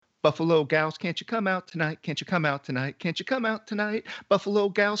Buffalo gals, can't you come out tonight? Can't you come out tonight? Can't you come out tonight? Buffalo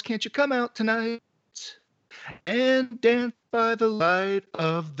gals, can't you come out tonight? And dance by the light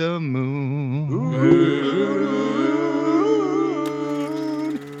of the moon.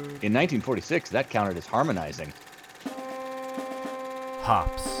 In 1946, that counted as harmonizing.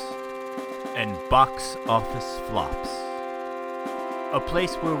 Hops and box office flops. A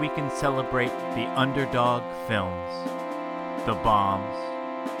place where we can celebrate the underdog films, the bombs,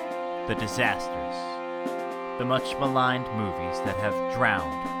 the disasters, the much maligned movies that have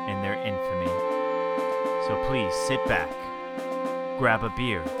drowned in their infamy. So please sit back, grab a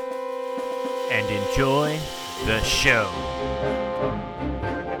beer, and enjoy the show.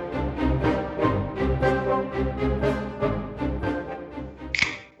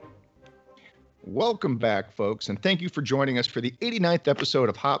 Welcome back, folks, and thank you for joining us for the 89th episode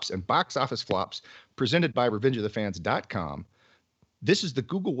of Hops and Box Office Flops, presented by RevengeOfTheFans.com. This is the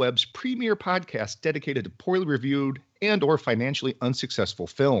Google Web's premier podcast dedicated to poorly reviewed and or financially unsuccessful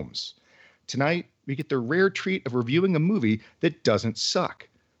films. Tonight, we get the rare treat of reviewing a movie that doesn't suck.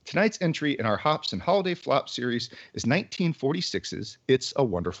 Tonight's entry in our Hops and Holiday Flop series is 1946's It's a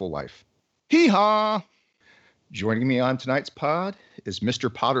Wonderful Life. Hee-haw! Joining me on tonight's pod is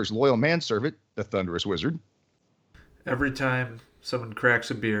Mr. Potter's loyal manservant, the Thunderous Wizard. Every time someone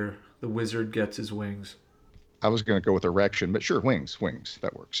cracks a beer, the wizard gets his wings. I was going to go with erection, but sure, wings,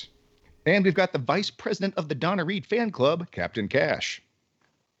 that works. And we've got the vice president of the Donna Reed fan club, Captain Cash.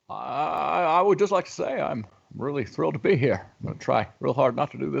 I would just like to say I'm really thrilled to be here. I'm going to try real hard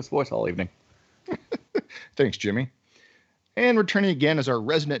not to do this voice all evening. Thanks, Jimmy. And returning again is our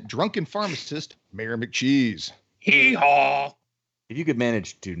resident drunken pharmacist, Mayor McCheese. Hee-haw! If you could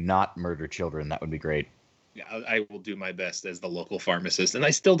manage to not murder children, that would be great. Yeah, I will do my best as the local pharmacist. And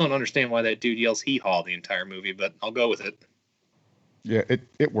I still don't understand why that dude yells hee-haw the entire movie, but I'll go with it. Yeah,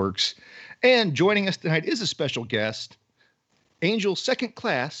 it works. And joining us tonight is a special guest, Angel Second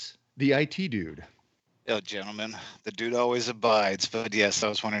Class, the IT dude. Yo, gentlemen, the dude always abides. But yes, I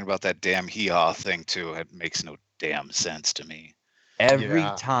was wondering about that damn hee-haw thing, too. It makes no damn sense to me. Every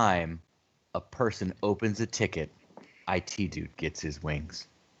time a person opens a ticket, IT dude gets his wings.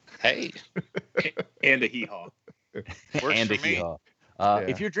 Hey. And a hee-haw. Works And for a me. hee-haw. Yeah.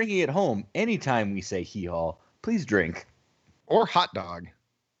 If you're drinking at home, anytime we say hee-haw, please drink. Or hot dog.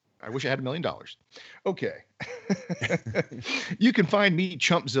 I wish I had $1 million. Okay. You can find me,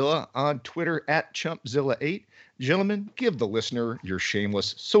 Chumpzilla, on Twitter at Chumpzilla8. Gentlemen, give the listener your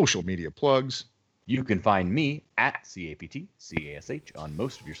shameless social media plugs. You can find me at CAPTCASH on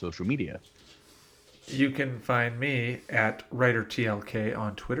most of your social media. You can find me at WriterTLK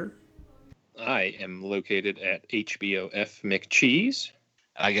on Twitter. I am located at HBOF McCheese.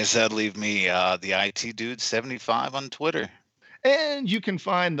 I guess that'd leave me the IT dude 75 on Twitter. And you can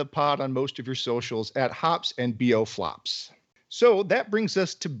find the pod on most of your socials at Hops and BO Flops. So that brings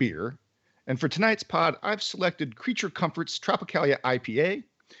us to beer. And for tonight's pod, I've selected Creature Comforts Tropicalia IPA.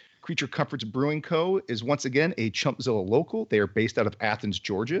 Creature Comforts Brewing Co. is once again a Chumpzilla local. They are based out of Athens,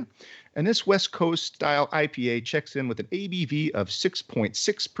 Georgia. And this West Coast style IPA checks in with an ABV of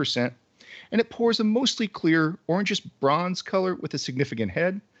 6.6%. And it pours a mostly clear orangish bronze color with a significant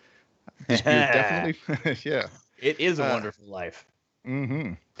head. This beer definitely, yeah. It is a wonderful life.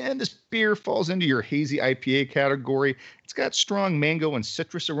 Mm-hmm. And this beer falls into your hazy IPA category. It's got strong mango and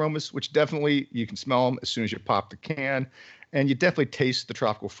citrus aromas, which definitely you can smell them as soon as you pop the can. And you definitely taste the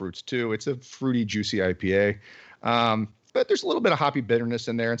tropical fruits too. It's a fruity, juicy IPA. But there's a little bit of hoppy bitterness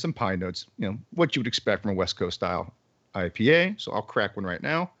in there and some pine notes, what you would expect from a West Coast style IPA. So I'll crack one right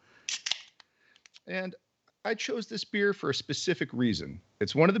now. And I chose this beer for a specific reason.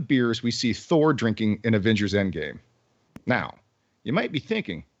 It's one of the beers we see Thor drinking in Avengers Endgame. Now, you might be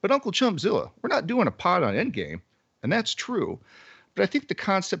thinking, but Uncle Chumpzilla, we're not doing a pod on Endgame. And that's true. But I think the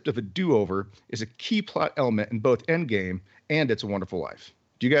concept of a do-over is a key plot element in both Endgame and It's a Wonderful Life.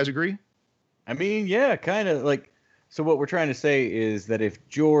 Do you guys agree? I mean, yeah, kind of like. So what we're trying to say is that if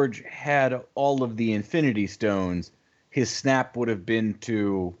George had all of the Infinity Stones, his snap would have been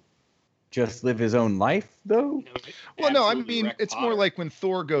to just live his own life, though? Well, no, I mean, it's more like when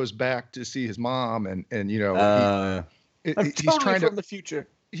Thor goes back to see his mom and I'm he's totally trying from the future.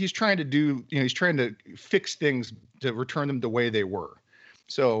 He's trying to do, he's trying to fix things to return them the way they were.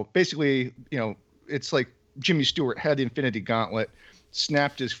 So basically, it's like Jimmy Stewart had the Infinity Gauntlet,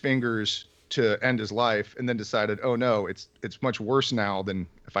 snapped his fingers to end his life, and then decided, oh no, it's much worse now than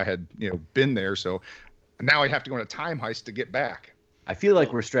if I had, been there. So now I have to go on a time heist to get back. I feel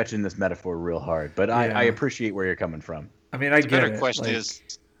like we're stretching this metaphor real hard, but I appreciate where you're coming from. I mean, I The get better it. question like, is,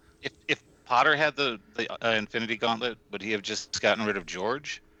 if Potter had the Infinity Gauntlet, would he have just gotten rid of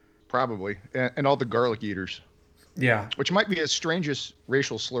George? Probably. And all the garlic eaters, Yeah, which might be the strangest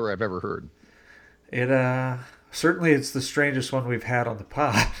racial slur I've ever heard. it certainly it's the strangest one we've had on the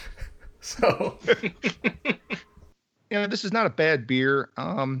pod. So This is not a bad beer.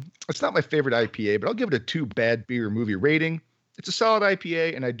 It's not my favorite IPA, but I'll give it a 2 bad beer movie rating. It's a solid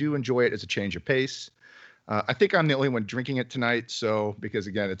IPA, and I do enjoy it as a change of pace. I think I'm the only one drinking it tonight, so because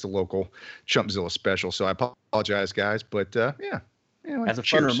again, it's a local Chumpzilla special, so I apologize, guys. But yeah. Anyway, As a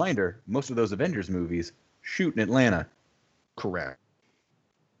cheers. fun reminder, most of those Avengers movies shoot in Atlanta. Correct.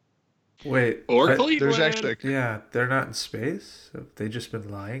 wait, Or I- Cleveland. There's actually yeah, they're not in space. Have they just been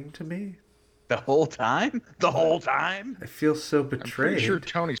lying to me? The whole time? The whole time? I feel so I'm betrayed. pretty sure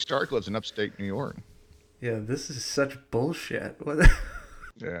Tony Stark lives in upstate New York. Yeah, this is such bullshit. What?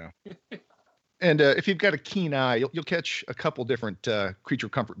 Yeah. And if you've got a keen eye, you'll catch a couple different creature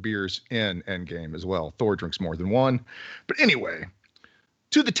comfort beers in Endgame as well. Thor drinks more than one. But anyway,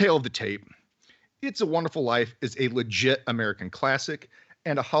 to the tale of the tape, It's a Wonderful Life is a legit American classic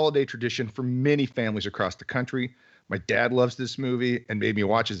and a holiday tradition for many families across the country. My dad loves this movie and made me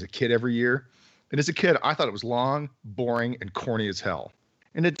watch as a kid every year. And as a kid, I thought it was long, boring, and corny as hell.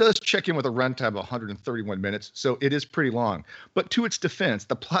 And it does check in with a runtime of 131 minutes, so it is pretty long. But to its defense,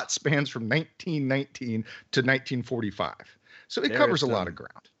 the plot spans from 1919 to 1945. So it There covers is a lot some- of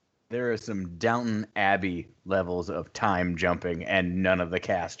ground. There are some Downton Abbey levels of time jumping and none of the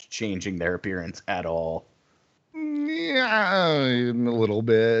cast changing their appearance at all. Yeah, a little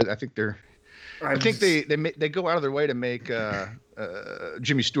bit. I think I think they go out of their way to make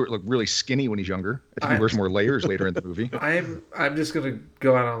Jimmy Stewart look really skinny when he's younger. I think he wears more layers later in the movie. I'm just gonna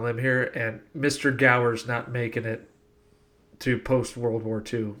go out on a limb here, and Mr. Gower's not making it to post World War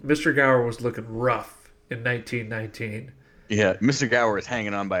II. Mr. Gower was looking rough in 1919. Yeah, Mr. Gower is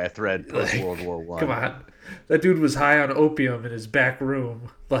hanging on by a thread post World War One. Come on, that dude was high on opium in his back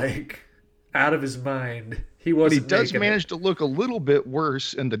room, like out of his mind. He But he wasn't. does making manage it. to look a little bit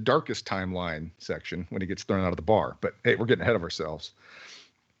worse in the darkest timeline section when he gets thrown out of the bar. But hey, we're getting ahead of ourselves.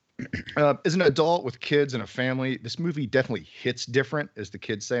 As an adult with kids and a family, this movie definitely hits different, as the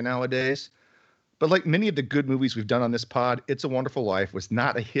kids say nowadays. But like many of the good movies we've done on this pod, It's a Wonderful Life was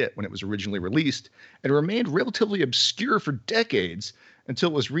not a hit when it was originally released and remained relatively obscure for decades until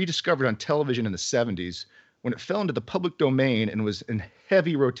it was rediscovered on television in the 70s when it fell into the public domain and was in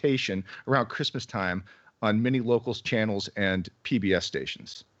heavy rotation around Christmas time on many local channels and PBS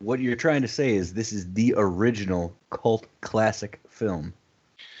stations. What you're trying to say is this is the original cult classic film.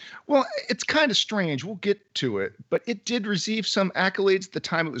 Well, it's kind of strange. We'll get to it, but it did receive some accolades at the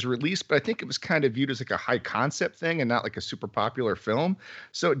time it was released, but I think it was kind of viewed as like a high concept thing and not like a super popular film.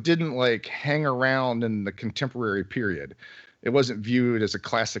 So it didn't like hang around in the contemporary period. It wasn't viewed as a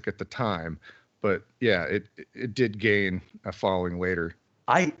classic at the time, but yeah, it did gain a following later.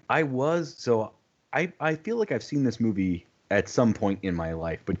 I feel like I've seen this movie at some point in my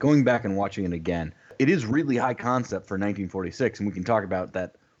life, but going back and watching it again, it is really high concept for 1946, and we can talk about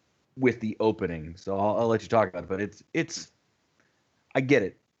that with the opening. So I'll let you talk about it, but it's I get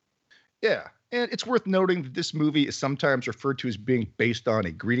it. Yeah, and it's worth noting that this movie is sometimes referred to as being based on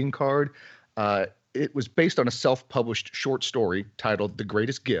a greeting card. It was based on a self-published short story titled The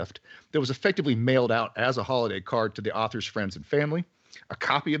Greatest Gift that was effectively mailed out as a holiday card to the author's friends and family. A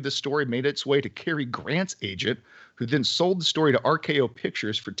copy of this story made its way to Cary Grant's agent, who then sold the story to RKO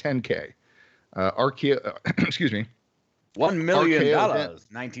Pictures for $10K. RKO, excuse me. $1 million, RKO then-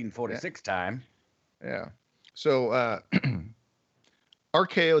 1946 time. Yeah. So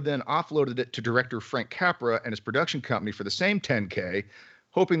RKO then offloaded it to director Frank Capra and his production company for the same $10K,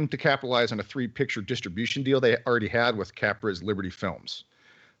 hoping to capitalize on a 3-picture distribution deal they already had with Capra's Liberty Films.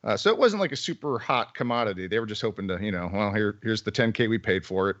 So it wasn't like a super hot commodity. They were just hoping to, well, here's the $10K we paid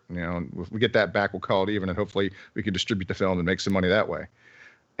for it. And if we get that back, we'll call it even, and hopefully we can distribute the film and make some money that way.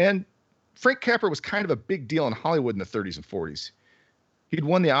 And Frank Capra was kind of a big deal in Hollywood in the 30s and 40s. He'd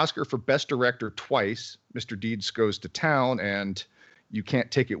won the Oscar for Best Director twice, Mr. Deeds Goes to Town and You Can't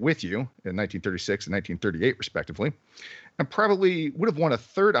Take It With You in 1936 and 1938, respectively, and probably would have won a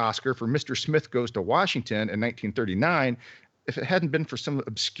third Oscar for Mr. Smith Goes to Washington in 1939 if it hadn't been for some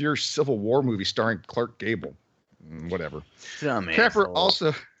obscure Civil War movie starring Clark Gable. Whatever.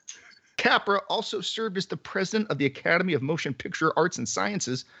 Capra also served as the president of the Academy of Motion Picture Arts and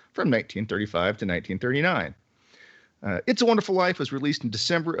Sciences from 1935 to 1939. It's a Wonderful Life was released in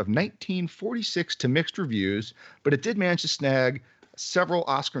December of 1946 to mixed reviews, but it did manage to snag several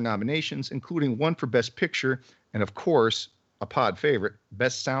Oscar nominations, including one for Best Picture and, of course, a pod favorite,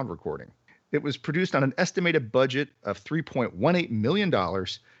 Best Sound Recording. It was produced on an estimated budget of $3.18 million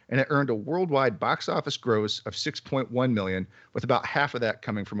and and it earned a worldwide box office gross of $6.1 million, with about half of that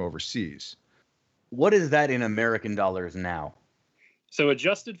coming from overseas. What is that in American dollars now? So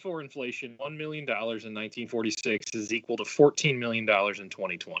adjusted for inflation, $1 million in 1946 is equal to $14 million in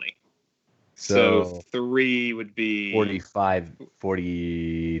 2020. So 3 would be 45,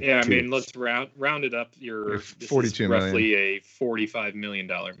 40. Yeah, I mean, let's round it up. This 42 is million. roughly a $45 million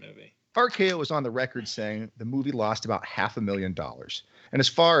movie. RKO was on the record saying the movie lost about $500,000. And as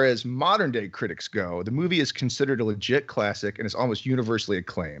far as modern day critics go, the movie is considered a legit classic and is almost universally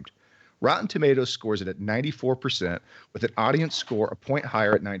acclaimed. Rotten Tomatoes scores it at 94%, with an audience score a point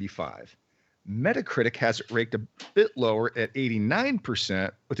higher at 95. Metacritic has it ranked a bit lower at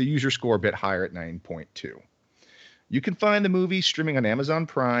 89%, with a user score a bit higher at 9.2. You can find the movie streaming on Amazon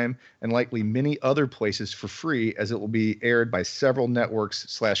Prime and likely many other places for free, as it will be aired by several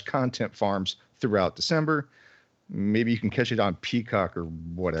networks/content farms throughout December. Maybe you can catch it on Peacock or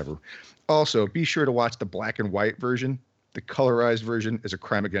whatever. Also, be sure to watch the black and white version. The colorized version is a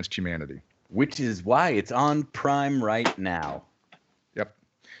crime against humanity. Which is why it's on Prime right now. Yep.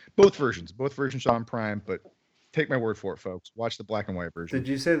 Both versions are on Prime, but take my word for it, folks. Watch the black and white version. Did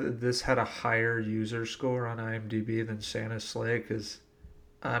you say that this had a higher user score on IMDb than Santa's Sleigh? Because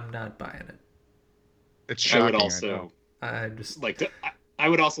I'm not buying it. It's shocking. I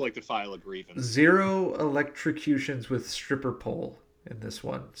would also like to file a grievance. 0 electrocutions with stripper pole in this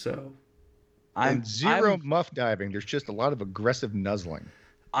one, so. And 0 muff diving. There's just a lot of aggressive nuzzling.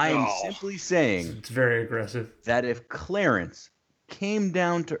 I'm simply saying it's very aggressive. That if Clarence came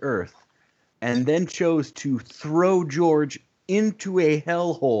down to Earth and then chose to throw George into a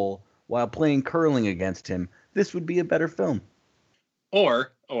hellhole while playing curling against him, this would be a better film.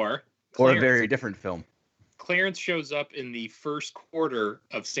 Or a very different film. Clarence shows up in the first quarter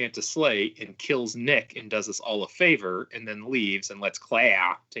of Santa's Sleigh and kills Nick and does us all a favor and then leaves and lets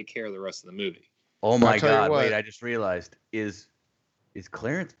Claire take care of the rest of the movie. Oh my God, wait, I just realized. Is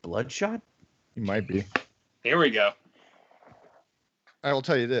Clarence Bloodshot? He might be. Here we go. I will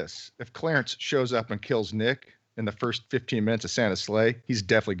tell you this. If Clarence shows up and kills Nick in the first 15 minutes of Santa's Sleigh, he's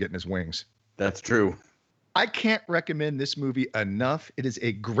definitely getting his wings. That's true. I can't recommend this movie enough. It is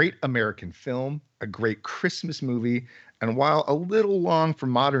a great American film, a great Christmas movie, and while a little long for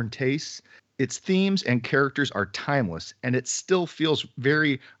modern tastes, its themes and characters are timeless, and it still feels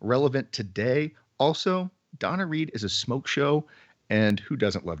very relevant today. Also, Donna Reed is a smoke show, and who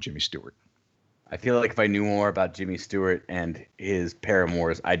doesn't love Jimmy Stewart? I feel like if I knew more about Jimmy Stewart and his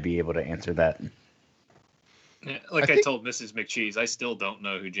paramours, I'd be able to answer that. Yeah, I told Mrs. McCheese, I still don't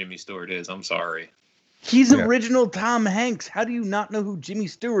know who Jimmy Stewart is. I'm sorry. He's original Tom Hanks. How do you not know who Jimmy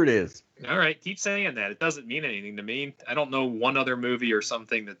Stewart is? All right, keep saying that. It doesn't mean anything to me. I don't know one other movie or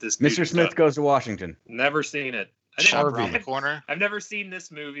something that this Mr. Smith Goes to Washington. Never seen it. Around the corner. I've never seen this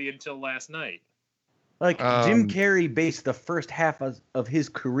movie until last night. Like, Jim Carrey based the first half of his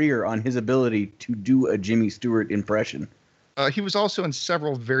career on his ability to do a Jimmy Stewart impression. He was also in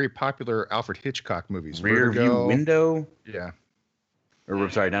several very popular Alfred Hitchcock movies. Rear View Window? Yeah. Or,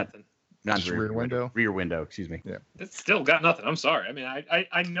 sorry, not Rear Window. Rear Window, excuse me. Yeah. It's still got nothing. I'm sorry. I mean,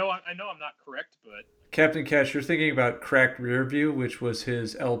 I know I'm not correct, but Captain Cash, you're thinking about Cracked Rear View, which was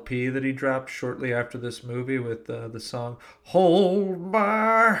his LP that he dropped shortly after this movie with the song "Hold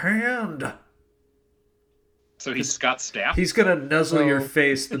My Hand." So he's Scott Stapp. He's gonna nuzzle your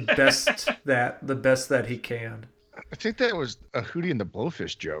face the best that he can. I think that was a Hootie and the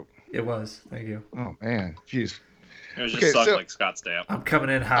Blowfish joke. It was. Thank you. Oh man, jeez. It was just sung like Scott Stapp. I'm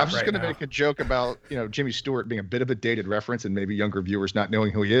coming in hot. I was just going to make a joke about Jimmy Stewart being a bit of a dated reference and maybe younger viewers not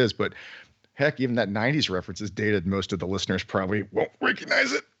knowing who he is, but heck, even that '90s reference is dated. Most of the listeners probably won't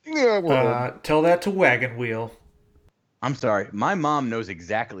recognize it. Yeah, tell that to Wagon Wheel. I'm sorry, my mom knows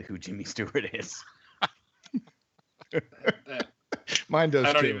exactly who Jimmy Stewart is. Mine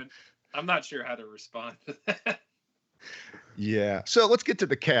does too. I'm not sure how to respond to that. Yeah. So let's get to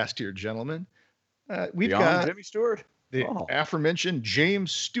the cast here, gentlemen. We've got Jimmy Stewart, the aforementioned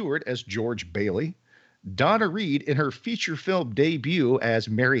James Stewart as George Bailey, Donna Reed in her feature film debut as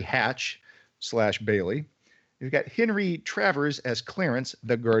Mary Hatch / Bailey. We've got Henry Travers as Clarence,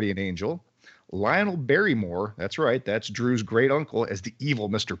 the guardian angel. Lionel Barrymore, that's right, that's Drew's great uncle, as the evil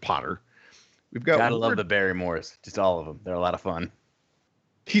Mr. Potter. We've got Gotta love the Barrymores, just all of them. They're a lot of fun.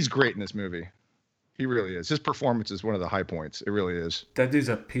 He's great in this movie. He really is. His performance is one of the high points. It really is. That dude's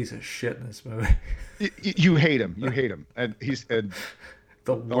a piece of shit in this movie. You hate him. You hate him. And the worst.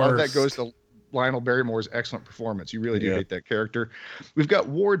 A lot of that goes to Lionel Barrymore's excellent performance. You really do hate that character. We've got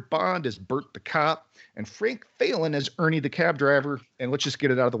Ward Bond as Bert the cop and Frank Phelan as Ernie the cab driver. And let's just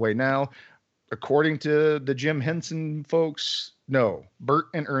get it out of the way now. according to the Jim Henson folks, no, Bert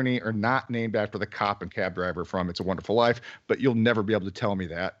and Ernie are not named after the cop and cab driver from It's a Wonderful Life, but you'll never be able to tell me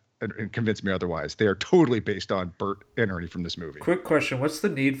that and convince me otherwise. They are totally based on Bert and Ernie from this movie. Quick question. What's the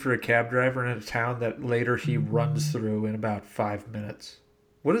need for a cab driver in a town that later he runs through in about 5 minutes?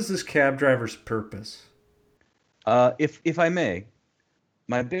 What is this cab driver's purpose? If I may,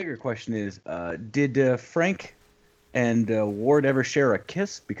 my bigger question is, did Frank and Ward ever share a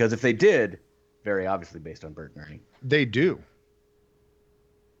kiss? Because if they did, very obviously based on Bert and Ernie. They do.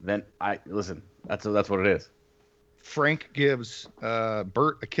 Then listen. That's what it is. Frank gives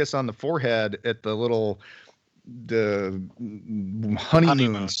Bert a kiss on the forehead at the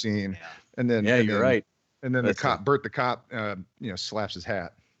honeymoon scene, Yeah. and then You're right. And then Bert the cop, slaps his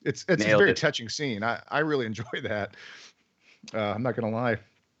hat. It's a very touching scene. I really enjoy that. I'm not gonna lie.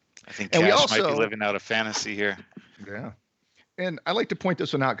 I think And we Cash might also- be living out a fantasy here. Yeah. And I like to point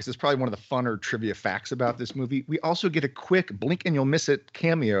this one out because it's probably one of the funner trivia facts about this movie. We also get a quick blink and you'll miss it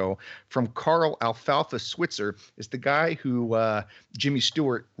cameo from Carl Alfalfa Switzer. Is the guy who Jimmy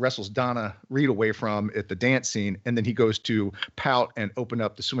Stewart wrestles Donna Reed away from at the dance scene. And then he goes to pout and open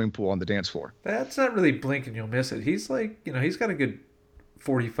up the swimming pool on the dance floor. That's not really blink and you'll miss it. He's like, he's got a good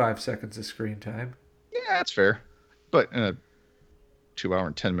 45 seconds of screen time. Yeah, that's fair. But in a 2 hour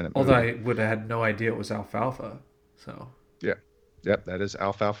and 10 minute movie. Although I would have had no idea it was Alfalfa. So... Yep, that is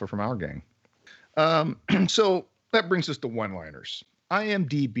Alfalfa from our gang. So that brings us to one-liners.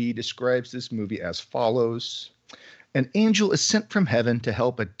 IMDb describes this movie as follows. An angel is sent from heaven to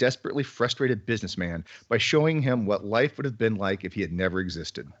help a desperately frustrated businessman by showing him what life would have been like if he had never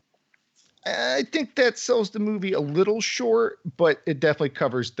existed. I think that sells the movie a little short, but it definitely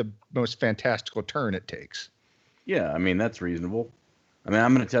covers the most fantastical turn it takes. Yeah, I mean, that's reasonable. I mean,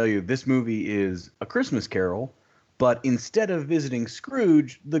 I'm going to tell you, this movie is A Christmas Carol, but instead of visiting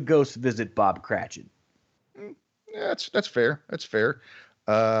Scrooge, the ghosts visit Bob Cratchit. Yeah, that's fair. That's fair.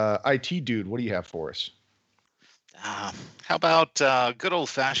 IT dude, what do you have for us? How about a good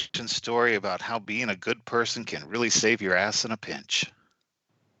old-fashioned story about how being a good person can really save your ass in a pinch?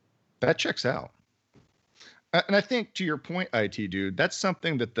 That checks out. And I think to your point, IT dude, that's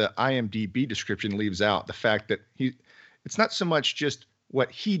something that the IMDb description leaves out. The fact that it's not so much just what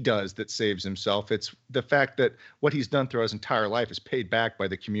he does that saves himself. It's the fact that what he's done throughout his entire life is paid back by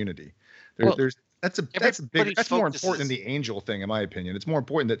the community. That's more important than the angel thing, in my opinion. It's more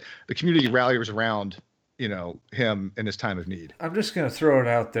important that the community rallies around, him in his time of need. I'm just going to throw it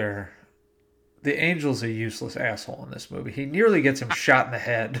out there. The angel's a useless asshole in this movie. He nearly gets him shot in the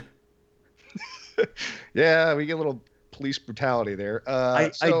head. Yeah, we get a little police brutality there.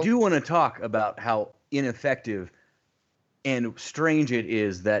 I do want to talk about how ineffective and strange it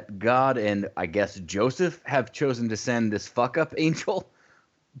is that God and I guess Joseph have chosen to send this fuck up angel.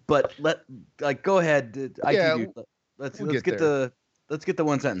 But go ahead. Let's get the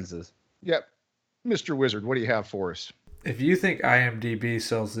one sentences. Yep. Mr. Wizard, what do you have for us? If you think IMDb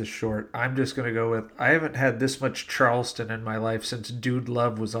sells this short, I'm just going to go with I haven't had this much Charleston in my life since Dude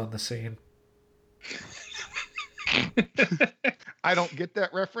Love was on the scene. I don't get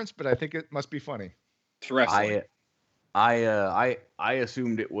that reference, but I think it must be funny. It's wrestling. I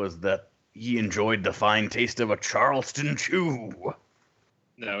assumed it was that he enjoyed the fine taste of a Charleston chew.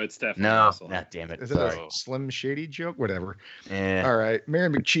 No, it's definitely No, wrestling. God damn it. Is it Sorry. a Slim Shady joke? Whatever. Eh. All right. Mary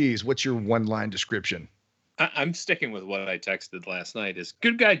McCheese, what's your one-line description? I'm sticking with what I texted last night. Is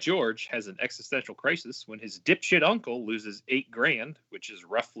good guy George has an existential crisis when his dipshit uncle loses $8,000, which is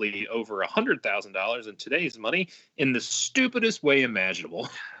roughly over $100,000 in today's money, in the stupidest way imaginable.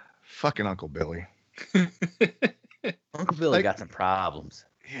 Fucking Uncle Billy. Uncle Billy got some problems.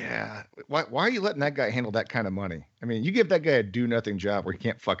 Yeah. Why are you letting that guy handle that kind of money? I mean, you give that guy a do-nothing job where he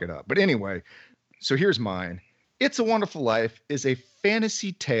can't fuck it up. But anyway, so here's mine. It's a Wonderful Life is a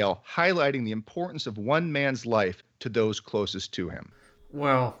fantasy tale highlighting the importance of one man's life to those closest to him.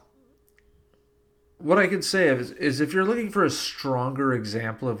 Well, what I can say is if you're looking for a stronger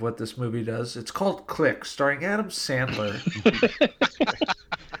example of what this movie does, it's called Click, starring Adam Sandler.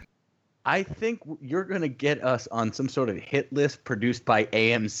 I think you're going to get us on some sort of hit list produced by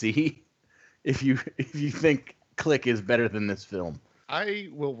AMC if you think Click is better than this film. I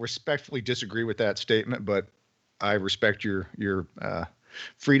will respectfully disagree with that statement, but I respect your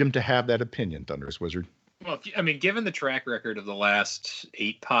freedom to have that opinion, Thunderous Wizard. Well, I mean, given the track record of the last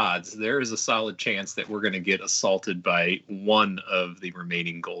 8 pods, there is a solid chance that we're going to get assaulted by one of the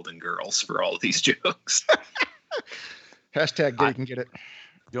remaining Golden Girls for all of these jokes. Hashtag Gay can get it.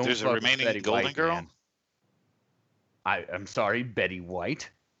 There's a fuck with remaining Betty Golden White, Girl? man. I'm sorry, Betty White.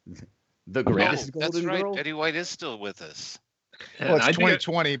 The greatest No, that's Golden right. Girl? Betty White is still with us. Well, it's I'd be-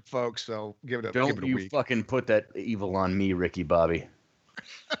 2020, folks, so give it Don't a you week. fucking put that evil on me, Ricky Bobby.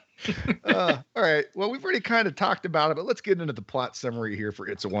 All right. Well, we've already kind of talked about it, but let's get into the plot summary here for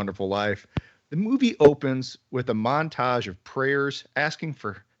It's a Wonderful Life. The movie opens with a montage of prayers asking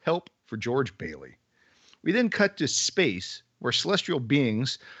for help for George Bailey. We then cut to space, where celestial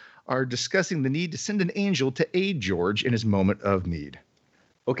beings are discussing the need to send an angel to aid George in his moment of need.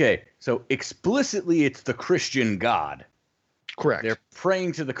 Okay, so explicitly it's the Christian God. Correct. They're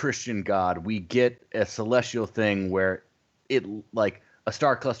praying to the Christian God. We get a celestial thing where it, like, a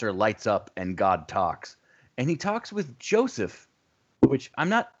star cluster lights up and God talks. And he talks with Joseph, which I'm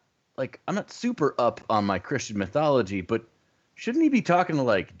not super up on my Christian mythology, but shouldn't he be talking to,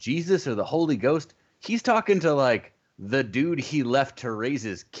 like, Jesus or the Holy Ghost? He's talking to, like, the dude he left to raise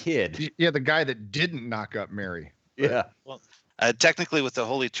his kid. Yeah, the guy that didn't knock up Mary. Yeah. Technically, with the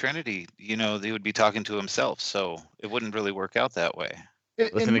Holy Trinity, he would be talking to himself, so it wouldn't really work out that way.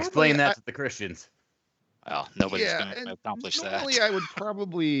 Listen, explain that to the Christians. Well, nobody's going to accomplish that. Normally, I would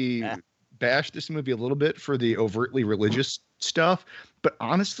probably bash this movie a little bit for the overtly religious stuff, but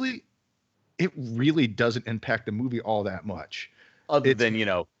honestly, it really doesn't impact the movie all that much. Other than,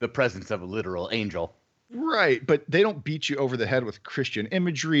 the presence of a literal angel. Right, but they don't beat you over the head with Christian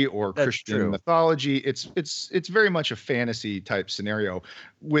imagery or That's Christian true. mythology. It's very much a fantasy type scenario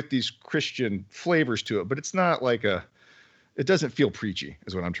with these Christian flavors to it, but it's not like it doesn't feel preachy,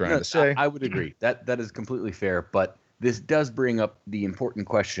 is what I'm trying to say. I would agree. That is completely fair, but this does bring up the important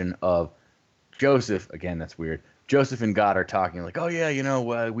question of Joseph. Again, that's weird. Joseph and God are talking like, oh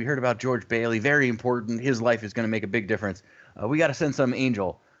yeah, we heard about George Bailey, very important. His life is going to make a big difference. We got to send some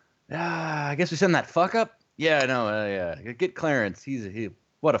angel. I guess we send that fuck up. Yeah, no, yeah. Get Clarence.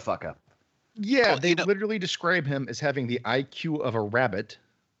 What a fuck up. Yeah, Well, they literally describe him as having the IQ of a rabbit,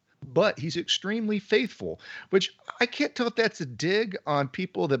 but he's extremely faithful, which I can't tell if that's a dig on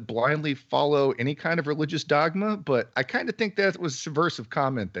people that blindly follow any kind of religious dogma, but I kind of think that was a subversive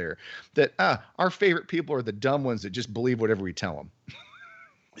comment there, that our favorite people are the dumb ones that just believe whatever we tell them.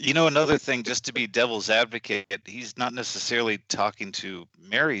 Another thing, just to be devil's advocate, he's not necessarily talking to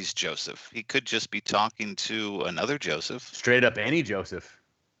Mary's Joseph. He could just be talking to another Joseph. Straight up any Joseph.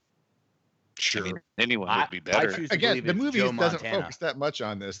 Sure. I mean, anyone would be better. choose to Again, believe the it's movie Joe doesn't Montana. focus that much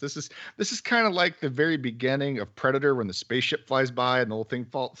on this. This is kind of like the very beginning of Predator when the spaceship flies by and the whole thing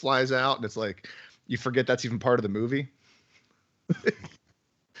flies out, and it's like you forget that's even part of the movie.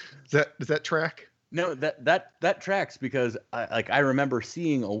 Does that track? No, that tracks because I remember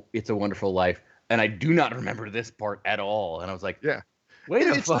seeing It's a Wonderful Life, and I do not remember this part at all. And I was like, Yeah. wait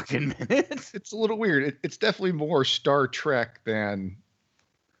a It's- fucking minute. It's a little weird. It's definitely more Star Trek than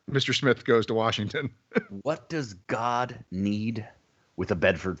Mr. Smith Goes to Washington. What does God need with a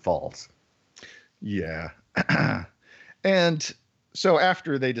Bedford Falls? Yeah. And so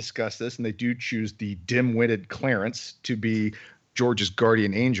after they discuss this, and they do choose the dim-witted Clarence to be George's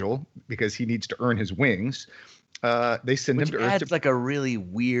guardian angel because he needs to earn his wings, they send Which him to Earth. adds like a really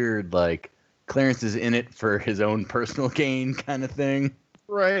weird, like, Clarence is in it for his own personal gain kind of thing.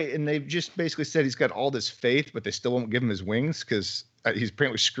 Right, and they've just basically said he's got all this faith, but they still won't give him his wings because he's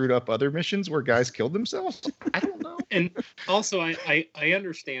apparently screwed up other missions where guys killed themselves. I don't know. And also, I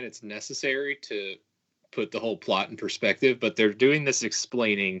understand it's necessary to put the whole plot in perspective, but they're doing this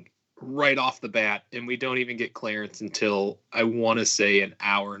explaining right off the bat, and we don't even get Clarence until, I want to say, an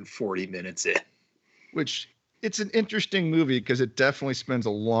hour and 40 minutes in. Which it's an interesting movie because it definitely spends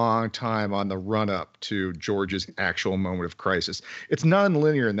a long time on the run up to George's actual moment of crisis. It's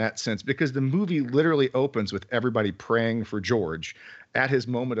non-linear in that sense because the movie literally opens with everybody praying for George at his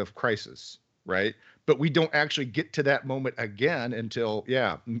moment of crisis, right? But we don't actually get to that moment again until,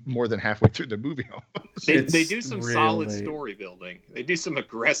 more than halfway through the movie. They It's do some solid really- story building. They do some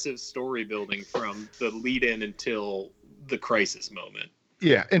aggressive story building from the lead in until the crisis moment.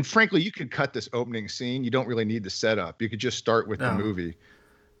 Yeah, and frankly, you could cut this opening scene. You don't really need the setup. You could just start with the No. movie.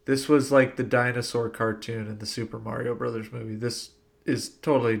 This was like the dinosaur cartoon in the Super Mario Brothers movie. This is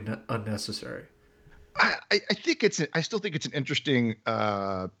totally unnecessary. I think I still think it's an interesting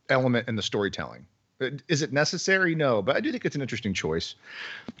element in the storytelling. Is it necessary? No, but I do think it's an interesting choice.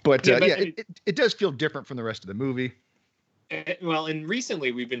 But Yeah, but it does feel different from the rest of the movie. Well, and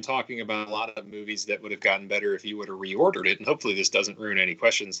recently we've been talking about a lot of movies that would have gotten better if you would have reordered it. And hopefully this doesn't ruin any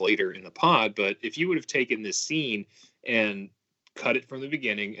questions later in the pod. But if you would have taken this scene and cut it from the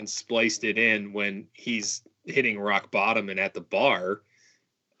beginning and spliced it in when he's hitting rock bottom and at the bar,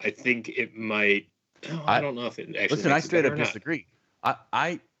 I think it might. I don't know if it actually. Listen, I makes it straight better up or not. disagree.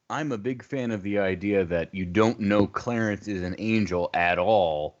 I'm a big fan of the idea that you don't know Clarence is an angel at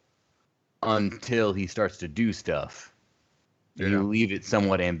all until he starts to do stuff. and you leave it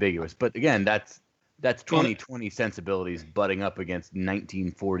somewhat ambiguous. But again, that's 2020 sensibilities butting up against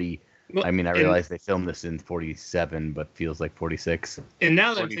 1940. Well, I mean, I realize they filmed this in 47, but feels like 46. And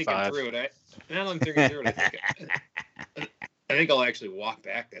now that I'm 45. thinking through it, I think I'll actually walk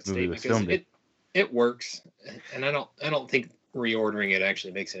back that statement because it works, and I don't think reordering it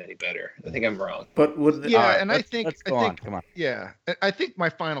actually makes it any better. I think I'm wrong. But Let's go on. Come on. Yeah, I think my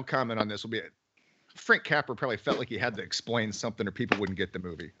final comment on this will be Frank Capra probably felt like he had to explain something or people wouldn't get the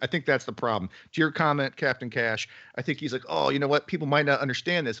movie. I think that's the problem. To your comment, Captain Cash, I think he's like, oh, you know what? People might not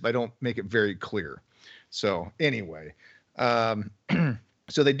understand this if I don't make it very clear. So anyway,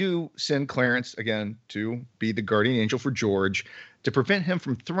 so they do send Clarence again to be the guardian angel for George to prevent him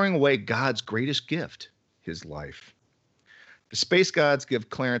from throwing away God's greatest gift, his life. The space gods give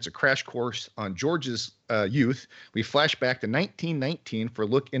Clarence a crash course on George's youth. We flash back to 1919 for a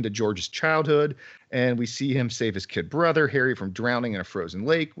look into George's childhood, and we see him save his kid brother, Harry, from drowning in a frozen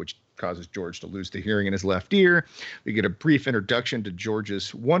lake, which causes George to lose the hearing in his left ear. We get a brief introduction to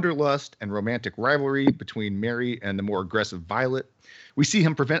George's wanderlust and romantic rivalry between Mary and the more aggressive Violet. We see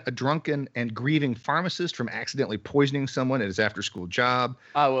him prevent a drunken and grieving pharmacist from accidentally poisoning someone at his after-school job.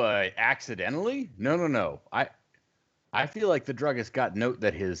 Accidentally? No. I feel like the druggist got note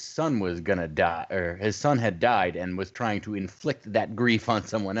that his son was gonna die, or his son had died, and was trying to inflict that grief on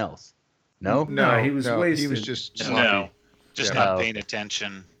someone else. No, he was wasted. He was just sloppy. No, just not paying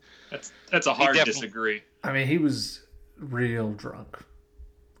attention. That's a hard disagree. I mean, he was real drunk,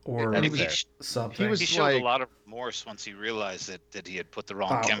 or something. He showed a lot of remorse once he realized that he had put the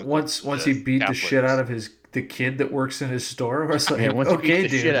wrong chemical. Once he beat the shit out of the kid that works in his store. I was like, okay,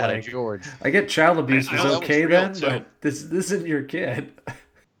 dude, shit out of George. I get child abuse was okay then, too. but this isn't your kid.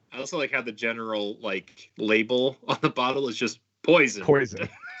 I also like how the general label on the bottle is just poison. Poison.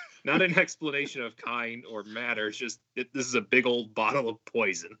 Not an explanation of kind or matter. It's just this is a big old bottle of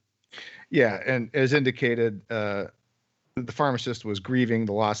poison. Yeah, and as indicated, the pharmacist was grieving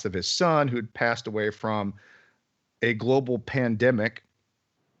the loss of his son, who had passed away from a global pandemic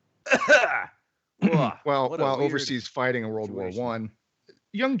while overseas fighting in World War I.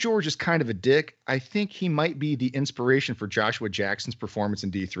 Young George is kind of a dick. I think he might be the inspiration for Joshua Jackson's performance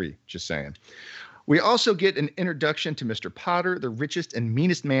in D3. Just saying. We also get an introduction to Mr. Potter, the richest and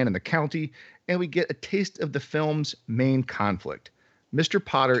meanest man in the county, and we get a taste of the film's main conflict. Mr.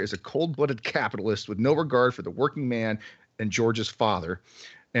 Potter is a cold-blooded capitalist with no regard for the working man and George's father.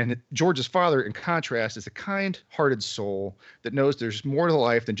 And George's father, in contrast, is a kind-hearted soul that knows there's more to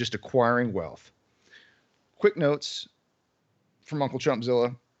life than just acquiring wealth. Quick notes from Uncle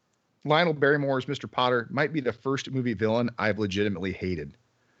Chumpzilla. Lionel Barrymore's Mr. Potter might be the first movie villain I've legitimately hated.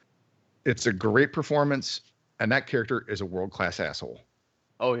 It's a great performance, and that character is a world-class asshole.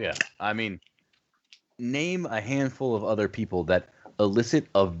 Oh, yeah. I mean, name a handful of other people that elicit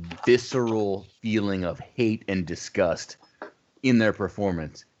a visceral feeling of hate and disgust in their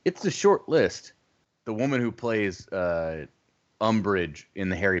performance. It's a short list. The woman who plays Umbridge in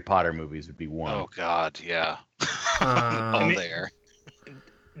the Harry Potter movies would be one. Oh, God, yeah. There.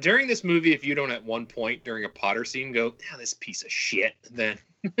 During this movie, if you don't at one point during a Potter scene go, this piece of shit, then...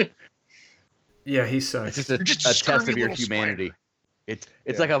 Yeah, he sucks. It's just a test of your humanity.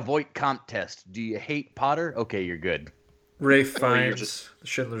 It's like a Voight-Kampff test. Do you hate Potter? Okay, you're good. Ralph Fiennes,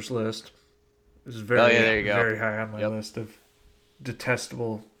 Schindler's List, is very high on my list of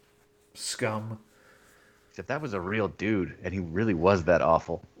detestable scum. Except that was a real dude, and he really was that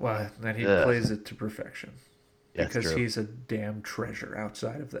awful. Well, then he plays it to perfection. That's because true. He's a damn treasure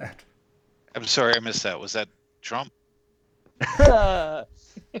outside of that. I'm sorry I missed that. Was that Trump?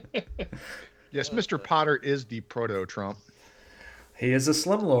 Yes, Mr. Potter is the proto-Trump. He is a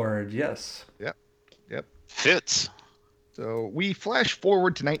slumlord, yes. Yep. Fits. So we flash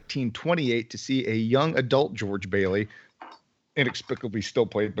forward to 1928 to see a young adult George Bailey, inexplicably still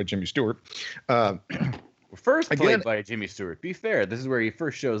played by Jimmy Stewart. First played by Jimmy Stewart. Be fair, this is where he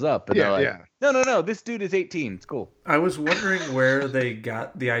first shows up. And no, this dude is 18. It's cool. I was wondering where they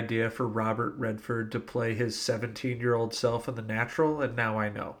got the idea for Robert Redford to play his 17-year-old self in The Natural, and now I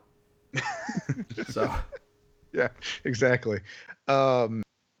know. So, yeah, exactly.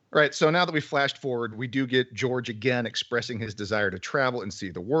 Right, so now that we flashed forward, we do get George again expressing his desire to travel and see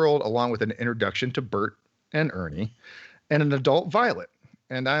the world, along with an introduction to Bert and Ernie, and an adult Violet.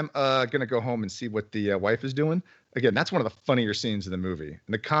 And I'm going to go home and see what the wife is doing. Again, that's one of the funnier scenes in the movie.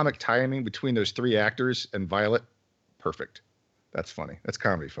 And the comic timing between those three actors and Violet, perfect. That's funny. That's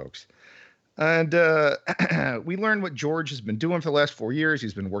comedy, folks. And we learned what George has been doing for the last 4 years.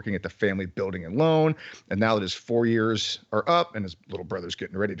 He's been working at the family building and loan. And now that his 4 years are up and his little brother's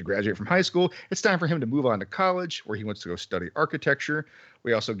getting ready to graduate from high school, it's time for him to move on to college, where he wants to go study architecture.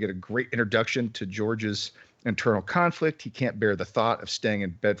 We also get a great introduction to George's internal conflict. He can't bear the thought of staying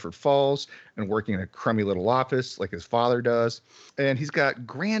in Bedford Falls and working in a crummy little office like his father does. And he's got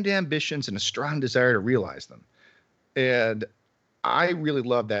grand ambitions and a strong desire to realize them. And I really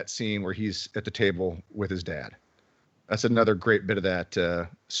love that scene where he's at the table with his dad. That's another great bit of that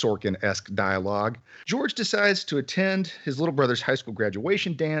Sorkin-esque dialogue. George decides to attend his little brother's high school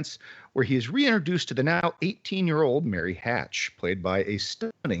graduation dance, where he is reintroduced to the now 18-year-old Mary Hatch, played by a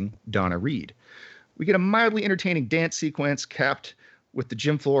stunning Donna Reed. We get a mildly entertaining dance sequence capped with the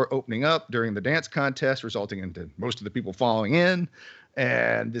gym floor opening up during the dance contest, resulting into most of the people falling in.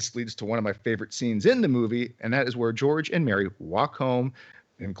 And this leads to one of my favorite scenes in the movie, and that is where George and Mary walk home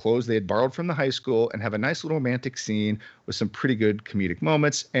in clothes they had borrowed from the high school and have a nice little romantic scene with some pretty good comedic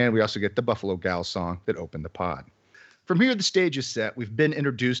moments. And we also get the Buffalo Gal song that opened the pod. From here, the stage is set. We've been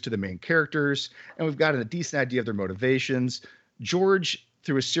introduced to the main characters, and we've gotten a decent idea of their motivations. George,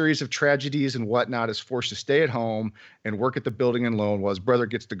 through a series of tragedies and whatnot, is forced to stay at home and work at the building and loan while his brother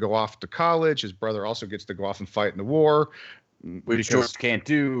gets to go off to college. His brother also gets to go off and fight in the war. Which George can't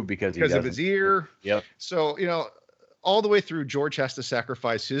do because of his ear. Yep. So, all the way through, George has to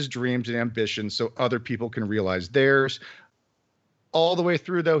sacrifice his dreams and ambitions so other people can realize theirs. All the way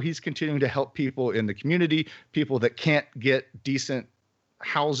through, though, he's continuing to help people in the community, people that can't get decent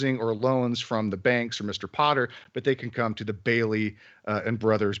housing or loans from the banks or Mr. Potter, but they can come to the Bailey and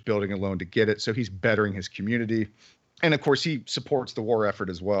Brothers building a loan to get it. So he's bettering his community. And of course, he supports the war effort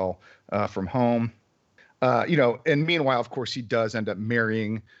as well from home. And meanwhile, of course, he does end up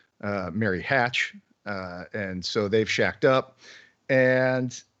marrying Mary Hatch. And so they've shacked up.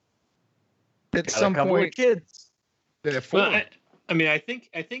 And at some point, kids. They have four. Well, I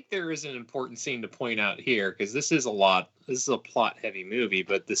think there is an important scene to point out here, because this is a plot-heavy movie.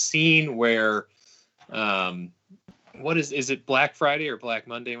 But the scene where, is it Black Friday or Black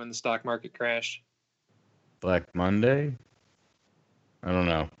Monday when the stock market crashed? Black Monday? I don't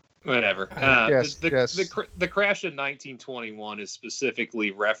know. Whatever. Yes. The crash in 1921 is specifically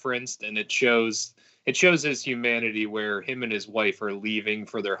referenced, and it shows his humanity, where him and his wife are leaving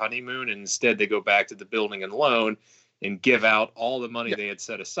for their honeymoon, and instead they go back to the building and loan and give out all the money they had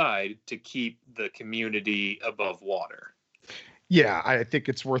set aside to keep the community above water. Yeah, I think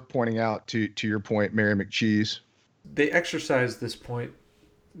it's worth pointing out to your point, Mary McCheese. They exercise this point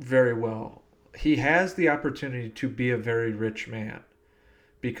very well. He has the opportunity to be a very rich man,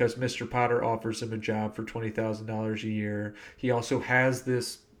 because Mr. Potter offers him a job for $20,000 a year. He also has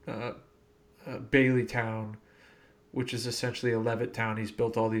this Bailey town, which is essentially a Levitt town. He's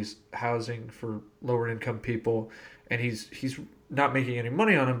built all these housing for lower income people, and he's not making any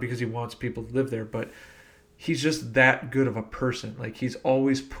money on them because he wants people to live there. But he's just that good of a person. Like, he's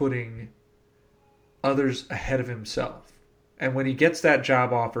always putting others ahead of himself. And when he gets that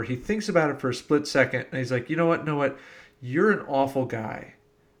job offer, he thinks about it for a split second, and he's like, you know what? You're an awful guy.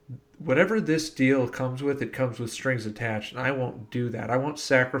 Whatever this deal comes with, it comes with strings attached, and I won't do that. I won't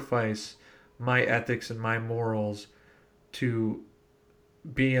sacrifice my ethics and my morals to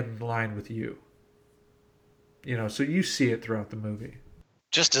be in line with you. So you see it throughout the movie.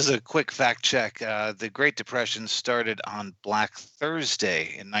 Just as a quick fact check, the Great Depression started on Black Thursday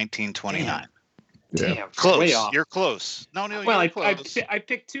in 1929. Damn, Close. Way off. You're close. No, Well, you're close. I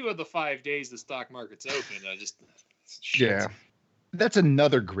picked 2 of the 5 days the stock market's open. Yeah. That's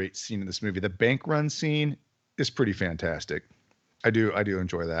another great scene in this movie. The bank run scene is pretty fantastic. I do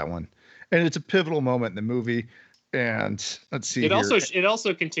enjoy that one. And it's a pivotal moment in the movie. And let's see. It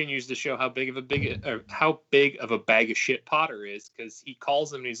also continues to show how big of a bag of shit Potter is, because he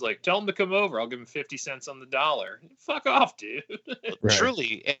calls him and he's like, "Tell him to come over. I'll give him 50 cents on the dollar." Fuck off, dude. Right.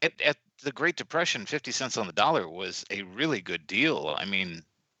 Truly, at the Great Depression, 50 cents on the dollar was a really good deal. I mean,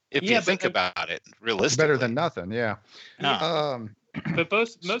 if you think about it, realistically, better than nothing. Yeah. But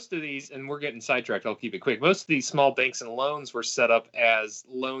most of these, and we're getting sidetracked, I'll keep it quick. Most of these small banks and loans were set up as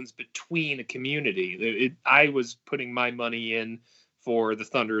loans between a community. I was putting my money in for the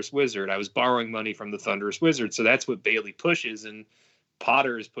Thunderous Wizard. I was borrowing money from the Thunderous Wizard. So that's what Bailey pushes. And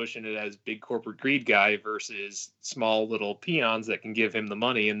Potter is pushing it as big corporate greed guy versus small little peons that can give him the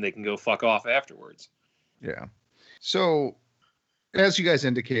money and they can go fuck off afterwards. Yeah. So as you guys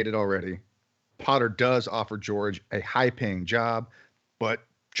indicated already, Potter does offer George a high-paying job, but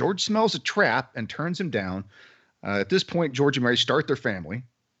George smells a trap and turns him down. At this point, George and Mary start their family.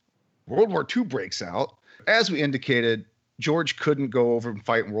 World War II breaks out. As we indicated, George couldn't go over and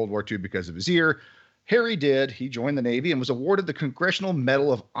fight in World War II because of his ear. Harry did. He joined the Navy and was awarded the Congressional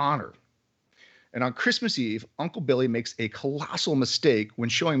Medal of Honor. And on Christmas Eve, Uncle Billy makes a colossal mistake when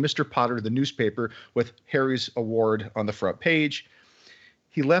showing Mr. Potter the newspaper with Harry's award on the front page.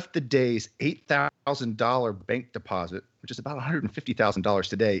 He left the day's $8,000 bank deposit, which is about $150,000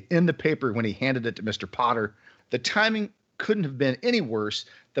 today, in the paper when he handed it to Mr. Potter. The timing couldn't have been any worse.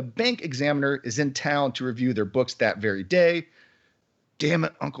 The bank examiner is in town to review their books that very day. Damn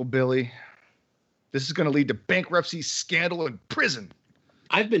it, Uncle Billy. This is going to lead to bankruptcy, scandal, and prison.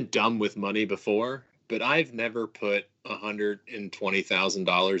 I've been dumb with money before, but I've never put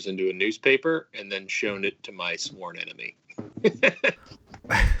 $120,000 into a newspaper and then shown it to my sworn enemy.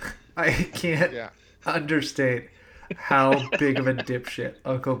 I can't understate how big of a dipshit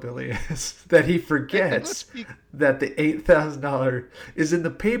Uncle Billy is that he forgets that the $8,000 is in the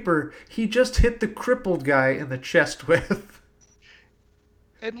paper he just hit the crippled guy in the chest with.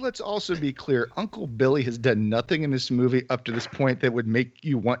 And let's also be clear, Uncle Billy has done nothing in this movie up to this point that would make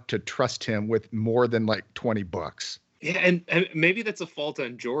you want to trust him with more than like $20. Yeah, and maybe that's a fault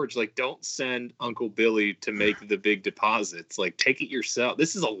on George. Like, don't send Uncle Billy to make the big deposits. Like, take it yourself.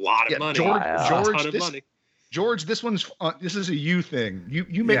 This is a lot of money. George, this is a you thing.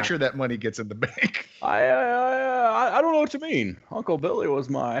 You make sure that money gets in the bank. I don't know what you mean. Uncle Billy was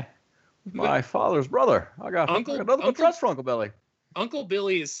my father's brother. I got nothing but trust for Uncle Billy. Uncle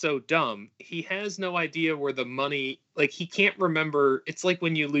Billy is so dumb. He has no idea where the money, like, he can't remember. It's like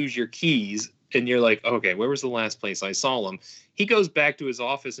when you lose your keys and you're like, okay, where was the last place I saw them? He goes back to his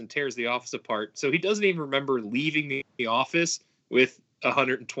office and tears the office apart. So he doesn't even remember leaving the office with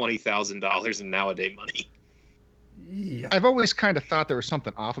 $120,000 in nowadays money. Yeah. I've always kind of thought there was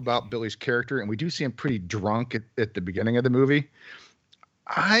something off about Billy's character, and we do see him pretty drunk at the beginning of the movie.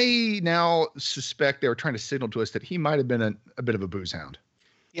 I now suspect they were trying to signal to us that he might have been a bit of a booze hound.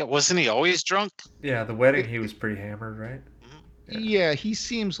 Yeah, wasn't he always drunk? Yeah, the wedding he was pretty hammered, right? Yeah, he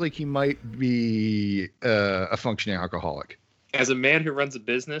seems like he might be a functioning alcoholic. As a man who runs a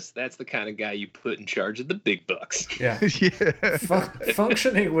business, that's the kind of guy you put in charge of the big bucks. Yeah.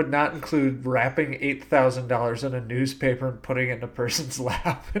 Functioning would not include wrapping $8,000 in a newspaper and putting it in a person's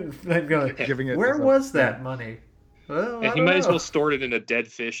lap and then going, where was that money? Well, he might as well stored it in a dead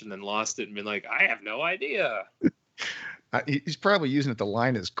fish and then lost it and been like, I have no idea. He's probably using it to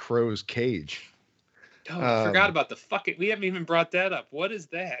line his crow's cage. Oh, I forgot about the fucking. We haven't even brought that up. What is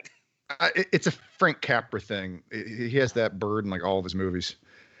that? It's a Frank Capra thing. He has that bird in like all of his movies,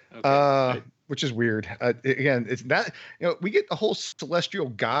 which is weird. Again, it's that we get the whole celestial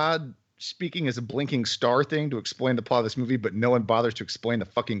god speaking as a blinking star thing to explain the plot of this movie, but no one bothers to explain the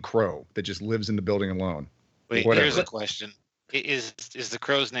fucking crow that just lives in the building alone. Wait, here's a question: Is the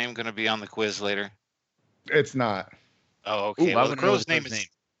crow's name going to be on the quiz later? It's not. Oh, okay. Well, the crow's name is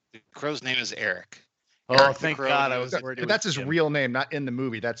Eric. Oh, Eric thank God! I was worried. But that's his real name, not in the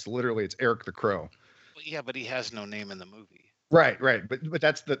movie. That's literally it's Eric the Crow. Well, yeah, but he has no name in the movie. Right. But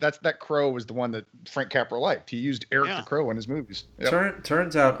that crow was the one that Frank Capra liked. He used Eric the Crow in his movies. Yep.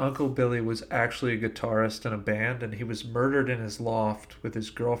 Turns out Uncle Billy was actually a guitarist in a band, and he was murdered in his loft with his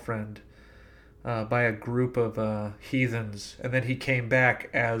girlfriend by a group of heathens, and then he came back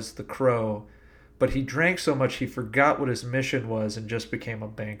as the Crow, but he drank so much he forgot what his mission was and just became a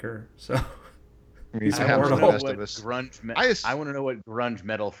banker. So he's I want to know what grunge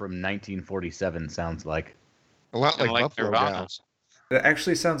metal from 1947 sounds like. A lot like Buffalo Gals. It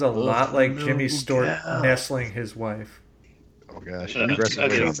actually sounds a lot like Jimmy Stewart nestling his wife. Oh gosh, I think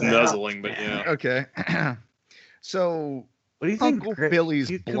it's nuzzling, but yeah. Okay, so. What do you think, Uncle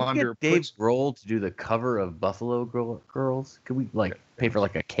Billy's blunder? Can we get Dave Grohl to do the cover of Buffalo Girls? Could we pay for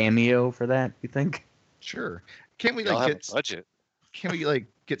a cameo for that? You think? Sure. Can't we get a budget? Can we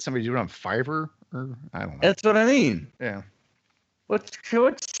get somebody to do it on Fiverr or I don't know? That's what I mean. Yeah. What's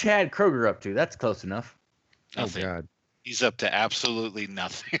Chad Kroger up to? That's close enough. Nothing. Oh God. He's up to absolutely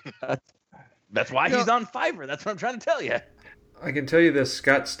nothing. That's why he's on Fiverr. That's what I'm trying to tell you. I can tell you this: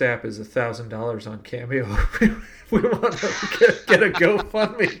 Scott Stapp is $1,000 on Cameo. We want to get a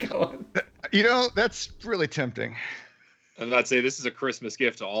GoFundMe going. That's really tempting. I'm not saying this is a Christmas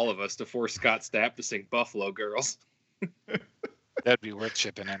gift to all of us to force Scott Stapp to sing Buffalo Girls. That'd be worth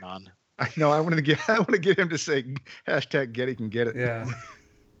chipping in on. I know. I want to get him to say #Getty can get it. Yeah.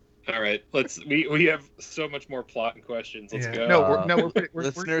 All right, we have so much more plot and questions. Let's go. We're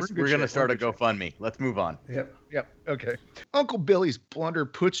going to start a GoFundMe. Let's move on. Yep. Okay. Uncle Billy's blunder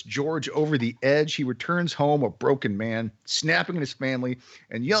puts George over the edge. He returns home a broken man, snapping at his family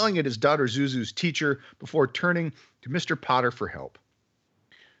and yelling at his daughter Zuzu's teacher before turning to Mr. Potter for help.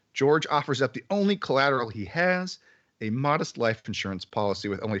 George offers up the only collateral he has, a modest life insurance policy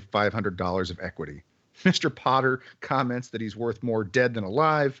with only $500 of equity. Mr. Potter comments that he's worth more dead than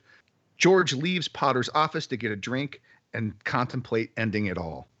alive. George leaves Potter's office to get a drink and contemplate ending it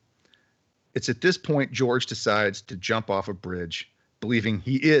all. It's at this point George decides to jump off a bridge, believing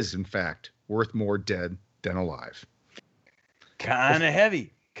he is, in fact, worth more dead than alive. Kind of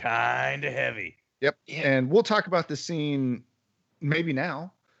heavy. Kind of heavy. Yep. Yeah. And we'll talk about the scene maybe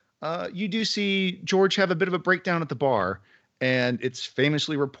now. You do see George have a bit of a breakdown at the bar, and it's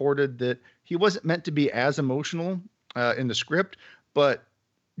famously reported that he wasn't meant to be as emotional in the script, but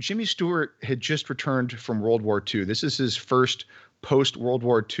Jimmy Stewart had just returned from World War II. This is his first post-World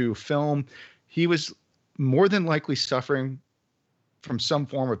War II film. He was more than likely suffering from some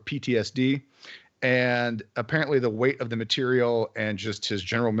form of PTSD, and apparently the weight of the material and just his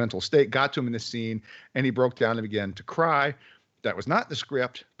general mental state got to him in this scene, and he broke down and began to cry. That was not the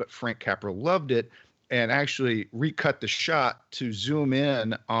script, but Frank Capra loved it and actually recut the shot to zoom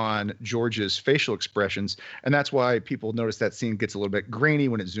in on George's facial expressions. And that's why people notice that scene gets a little bit grainy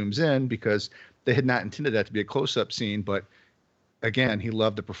when it zooms in, because they had not intended that to be a close-up scene. But again, he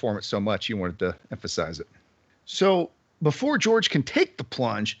loved the performance so much, he wanted to emphasize it. So before George can take the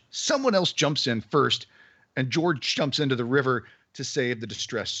plunge, someone else jumps in first, and George jumps into the river to save the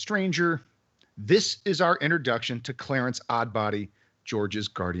distressed stranger. This is our introduction to Clarence Oddbody, George's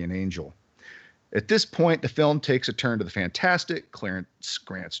guardian angel. At this point, the film takes a turn to the fantastic. Clarence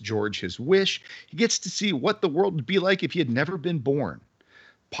grants George his wish. He gets to see what the world would be like if he had never been born.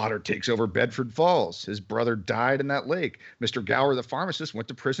 Potter takes over Bedford Falls. His brother died in that lake. Mr. Gower, the pharmacist, went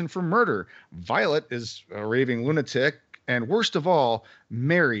to prison for murder. Violet is a raving lunatic. And worst of all,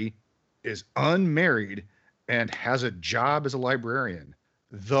 Mary is unmarried and has a job as a librarian.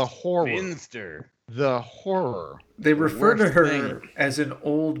 The horror. Minster. The horror. They refer to her as an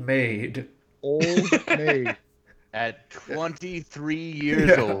old maid. Old maid. At 23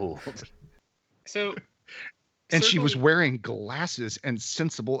 years old. So, and she was wearing glasses and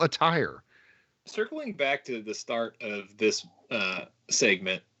sensible attire. Circling back to the start of this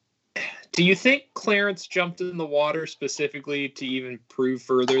segment, do you think Clarence jumped in the water specifically to even prove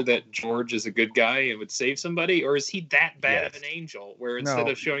further that George is a good guy and would save somebody? Or is he that bad of an angel where instead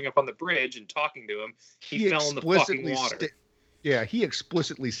of showing up on the bridge and talking to him, he fell in the fucking water? Yeah, he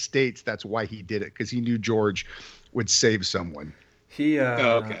explicitly states that's why he did it, because he knew George would save someone.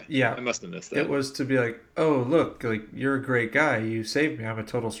 Okay. Yeah. I must have missed that. It was to be like, oh, look, like, you're a great guy. You saved me. I'm a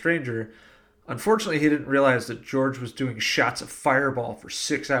total stranger. Unfortunately, he didn't realize that George was doing shots of Fireball for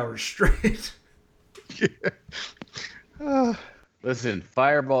 6 hours straight. Yeah. Listen,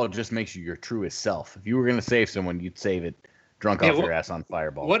 Fireball just makes you your truest self. If you were going to save someone, you'd save it drunk off your ass on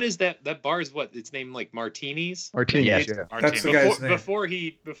Fireball. What is that? That bar is what? It's named like Martinis? Martinis, yes. yeah. That's the guy's name. Before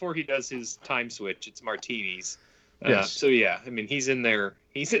he does his time switch, it's Martinis. Yes. So yeah, I mean, he's in there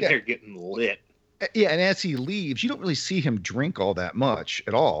getting lit. Yeah, and as he leaves, you don't really see him drink all that much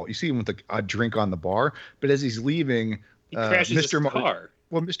at all. You see him with a drink on the bar, but as he's leaving, he crashes his car.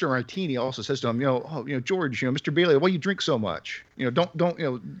 Well, Mr. Martini also says to him, George, Mr. Bailey, why you drink so much?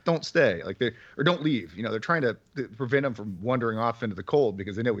 Don't stay, or don't leave. They're trying to prevent him from wandering off into the cold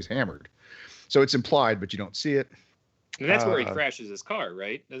because they know he's hammered. So it's implied, but you don't see it. And that's where he crashes his car,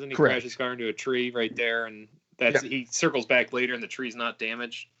 right? Doesn't he correct. Crash his car into a tree right there? And he circles back later, and the tree's not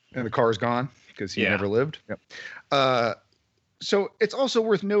damaged. And the car's gone because he never lived. Yep. So it's also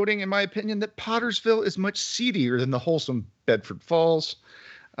worth noting, in my opinion, that Pottersville is much seedier than the wholesome Bedford Falls.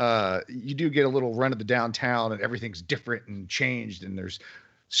 You do get a little run of the downtown, and everything's different and changed, and there's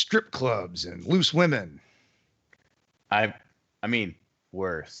strip clubs and loose women. I mean,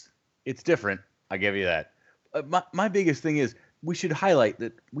 worse. It's different. I give you that. My biggest thing is we should highlight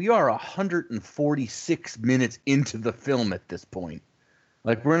that we are 146 minutes into the film at this point.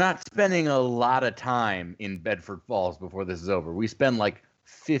 Like, we're not spending a lot of time in Bedford Falls before this is over. We spend like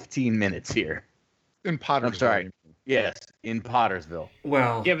 15 minutes here. In Pottersville. I'm sorry. Yes, in Pottersville.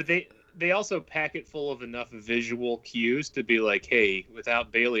 Well, yeah, but they also pack it full of enough visual cues to be like, hey,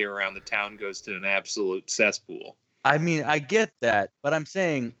 without Bailey around, the town goes to an absolute cesspool. I mean, I get that, but I'm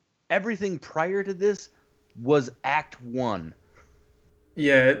saying everything prior to this was Act 1.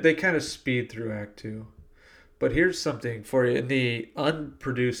 Yeah, they kind of speed through Act 2. But here's something for you. In the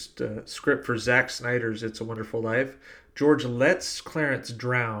unproduced script for Zack Snyder's It's a Wonderful Life, George lets Clarence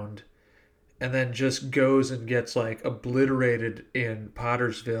drown and then just goes and gets like obliterated in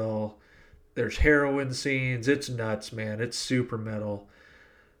Pottersville. There's heroin scenes. It's nuts, man. It's super metal.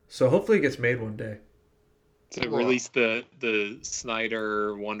 So hopefully it gets made one day. So release the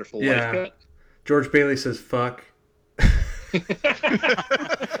Snyder Wonderful Life cut? George Bailey says fuck.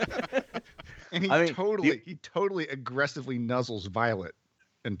 And he totally aggressively nuzzles Violet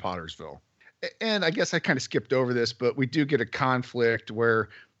in Pottersville. And I guess I kind of skipped over this, but we do get a conflict where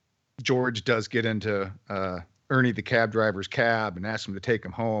George does get into Ernie the cab driver's cab and asks him to take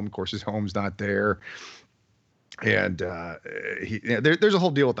him home. Of course, his home's not there. And there's a whole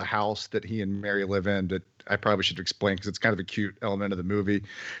deal with the house that he and Mary live in that I probably should explain because it's kind of a cute element of the movie.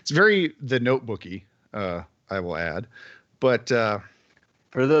 It's very The Notebooky, I will add. But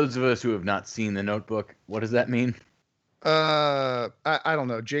for those of us who have not seen The Notebook, what does that mean? I don't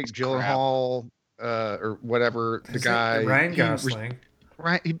know. Jake Gyllenhaal or whatever, the guy. Ryan Gosling.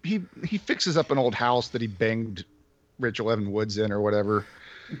 He fixes up an old house that he banged Rachel Evan Woods in or whatever.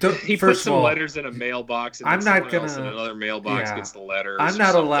 He puts some letters in a mailbox, and I'm not gonna. Else in another mailbox gets the letters. I'm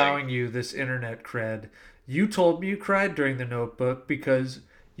not allowing you this internet cred. You told me you cried during The Notebook because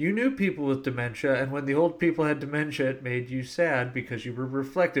you knew people with dementia, and when the old people had dementia, it made you sad because you were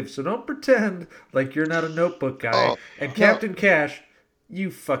reflective. So don't pretend like you're not a Notebook guy. Captain Cash,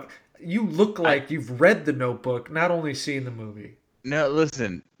 you look like you've read The Notebook, not only seen the movie. No,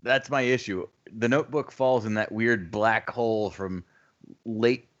 listen, that's my issue. The Notebook falls in that weird black hole from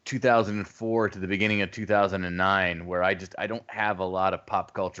late 2004 to the beginning of 2009 where I don't have a lot of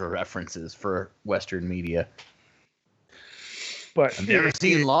pop culture references for Western media. But I've never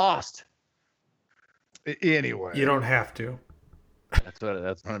seen Lost. Anyway, you don't have to. That's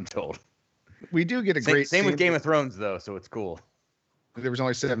what I'm told. We do get a great same with Game of Thrones though, so it's cool. There was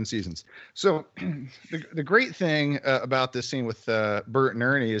only 7 seasons. So the great thing about this scene with Bert and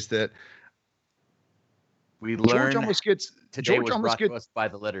Ernie is that we learn George almost gets to us by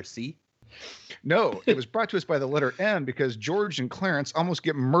the letter C. No, it was brought to us by the letter M because George and Clarence almost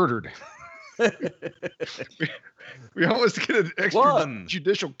get murdered. we almost get an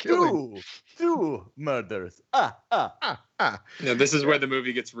extrajudicial killing. Two murders. Now, this is where the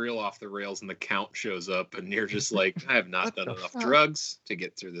movie gets real off the rails and the Count shows up and you're just like, I have not done enough drugs to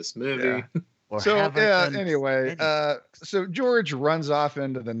get through this movie. Yeah. Anyway, so George runs off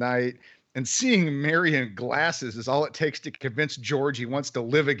into the night. And seeing Mary in glasses is all it takes to convince George he wants to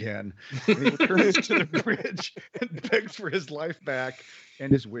live again. And he returns to the bridge and begs for his life back,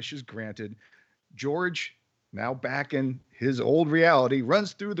 and his wish is granted. George, now back in his old reality,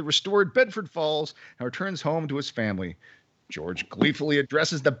 runs through the restored Bedford Falls and returns home to his family. George gleefully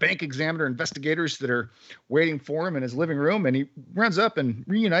addresses the bank examiner investigators that are waiting for him in his living room, and he runs up and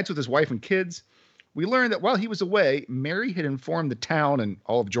reunites with his wife and kids. We learned that while he was away, Mary had informed the town and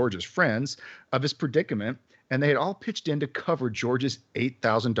all of George's friends of his predicament, and they had all pitched in to cover George's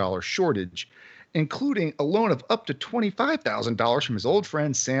 $8,000 shortage, including a loan of up to $25,000 from his old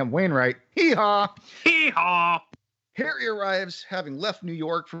friend Sam Wainwright. Hee-haw! Hee-haw! Harry arrives, having left New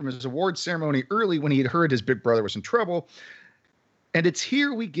York from his award ceremony early when he had heard his big brother was in trouble. And it's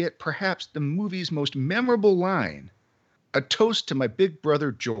here we get perhaps the movie's most memorable line, a toast to my big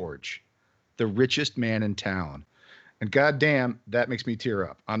brother George, the richest man in town. And goddamn, that makes me tear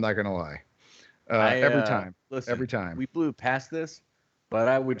up. I'm not going to lie. Every time. Listen, every time. We blew past this, but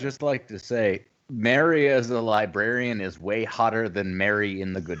I would just like to say Mary as a librarian is way hotter than Mary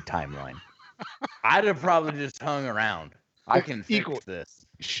in the Good Timeline. I'd have probably just hung around. I can fix this.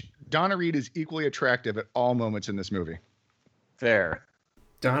 Donna Reed is equally attractive at all moments in this movie. Fair.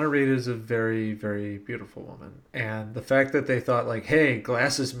 Donna Reed is a very, very beautiful woman. And the fact that they thought, like, hey,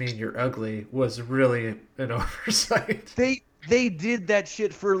 glasses mean you're ugly was really an oversight. They did that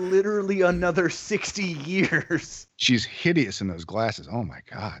shit for literally another 60 years. She's hideous in those glasses. Oh, my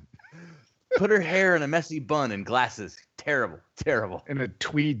God. Put her hair in a messy bun and glasses. Terrible. Terrible. In a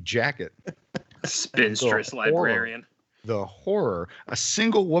tweed jacket. Spinstress librarian. The horror. A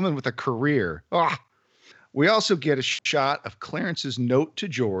single woman with a career. Ah. We also get a shot of Clarence's note to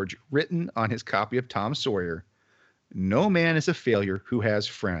George written on his copy of Tom Sawyer. No man is a failure who has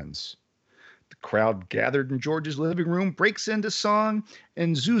friends. The crowd gathered in George's living room breaks into song,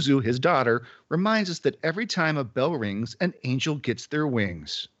 and Zuzu, his daughter, reminds us that every time a bell rings, an angel gets their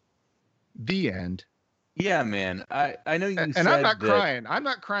wings. The end. Yeah, man. I know you said and I'm not crying. I'm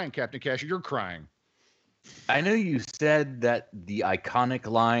not crying, Captain Cash. You're crying. I know you said that the iconic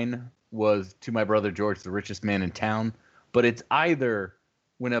line was to my brother George, the richest man in town, but it's either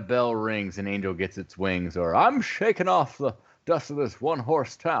when a bell rings an angel gets its wings, or I'm shaking off the dust of this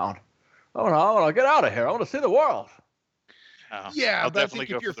one-horse town. I want to get out of here. I want to see the world. Yeah, but I think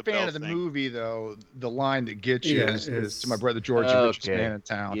if you're a fan of the movie, though, the line that gets you is to my brother George, the richest man in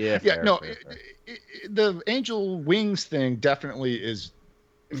town. Yeah, fair. The angel wings thing definitely is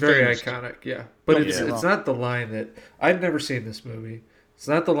very iconic. Yeah, but it's not the line that I've never seen this movie. It's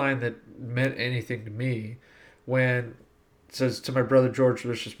not the line that meant anything to me when it says to my brother George, the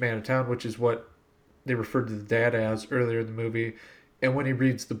richest man in town, which is what they referred to the dad as earlier in the movie. And when he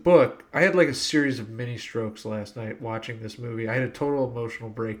reads the book, I had like a series of mini strokes last night watching this movie. I had a total emotional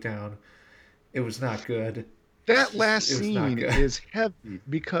breakdown. It was not good. That last It was not scene good. is heavy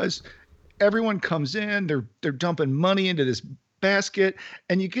because everyone comes in, they're dumping money into this basket,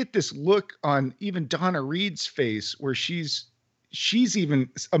 and you get this look on even Donna Reed's face where she's even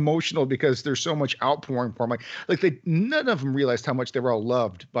emotional because there's so much outpouring for them. None of them realized how much they were all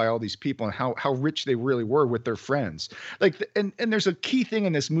loved by all these people and how rich they really were with their friends. And there's a key thing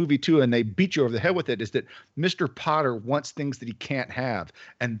in this movie too, and they beat you over the head with it, is that Mr. Potter wants things that he can't have.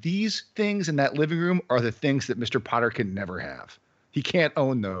 And these things in that living room are the things that Mr. Potter can never have. He can't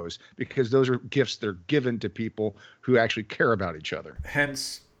own those because those are gifts that are given to people who actually care about each other.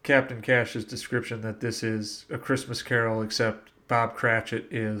 Hence Captain Cash's description that this is a Christmas Carol, except Bob Cratchit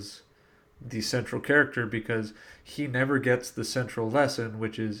is the central character because he never gets the central lesson,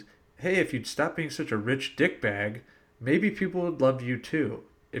 which is, hey, if you'd stop being such a rich dickbag, maybe people would love you too.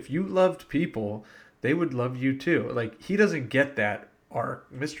 If you loved people, they would love you too. Like, he doesn't get that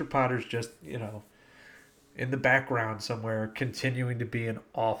arc. Mr. Potter's just, in the background somewhere, continuing to be an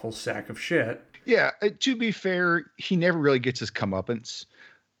awful sack of shit. Yeah, to be fair, he never really gets his comeuppance.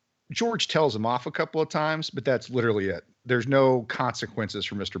 George tells him off a couple of times, but that's literally it. There's no consequences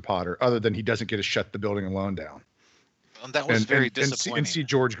for Mr. Potter other than he doesn't get to shut the building alone down. And that was very disappointing. And see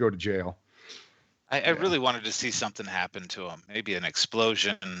George go to jail. I really wanted to see something happen to him. Maybe an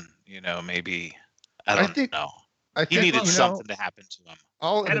explosion, maybe, I don't know. He needed something to happen to him.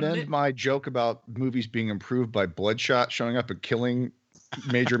 I'll amend my joke about movies being improved by Bloodshot showing up and killing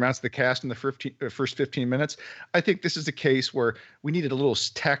major amounts of the cast in the first 15 minutes. I think this is a case where we needed a little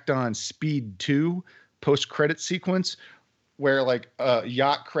tacked on Speed 2 post-credit sequence where like a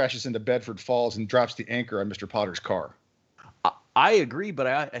yacht crashes into Bedford Falls and drops the anchor on Mr. Potter's car. I agree, but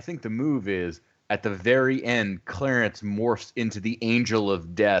I think the move is at the very end, Clarence morphs into the Angel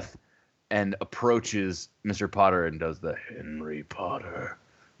of Death and approaches Mr. Potter and does the Henry Potter,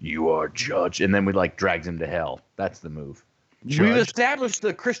 you are judge. And then we drags him to hell. That's the move. We've established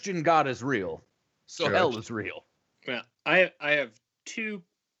the Christian God is real. So hell is real. Well, I have two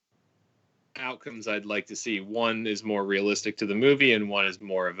outcomes I'd like to see. One is more realistic to the movie and one is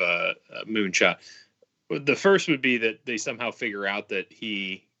more of a moonshot. The first would be that they somehow figure out that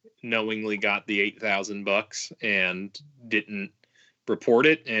he knowingly got the $8,000 and didn't report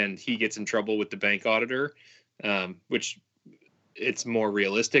it, and he gets in trouble with the bank auditor, which it's more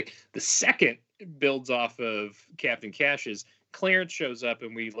realistic. The second builds off of Captain Cash's. Clarence shows up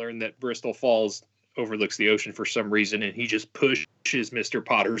and we learn that Bristol Falls overlooks the ocean for some reason, and he just pushes Mr.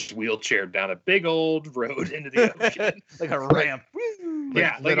 Potter's wheelchair down a big old road into the ocean. Like a ramp.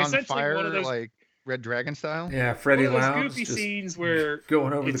 Yeah, lit on essentially fire, one of those, like Red Dragon style. Yeah, Freddie one of those Lounge goofy just scenes where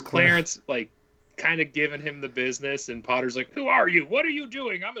going over it's the cliff. Clarence kind of giving him the business, and Potter's like, "Who are you? What are you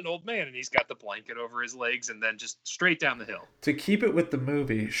doing? I'm an old man," and he's got the blanket over his legs, and then just straight down the hill. To keep it with the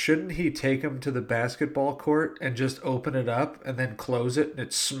movie, shouldn't he take him to the basketball court and just open it up and then close it and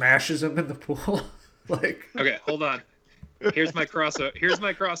it smashes him in the pool? Okay, hold on. Here's my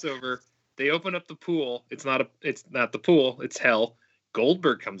crossover. They open up the pool. It's not the pool. It's hell.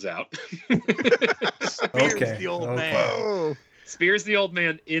 Goldberg comes out. Okay. The old Okay. man. Oh. Spears the old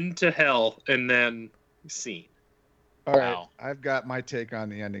man into hell, and then scene. All right, Wow. I've got my take on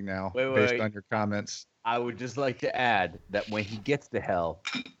the ending now, Wait. based on your comments. I would just like to add that when he gets to hell,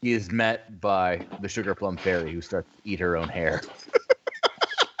 he is met by the Sugar Plum Fairy, who starts to eat her own hair.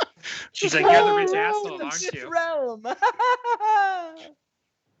 She's like, "You're the rich asshole, aren't you?" Realm.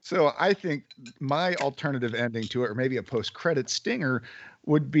 So I think my alternative ending to it, or maybe a post-credit stinger,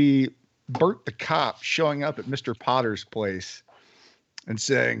 would be Bert the cop showing up at Mr. Potter's place and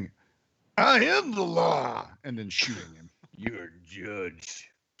saying, "I am the law," and then shooting him. You're judge.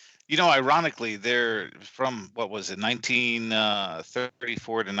 Ironically, they're from,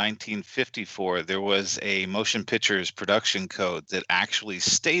 1934 to 1954, there was a motion pictures production code that actually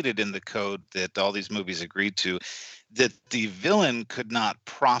stated in the code that all these movies agreed to that the villain could not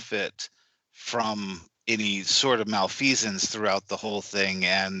profit from any sort of malfeasance throughout the whole thing,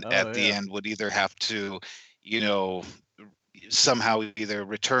 and the end would either have to, somehow either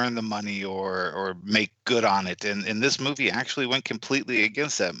return the money or make good on it. And this movie actually went completely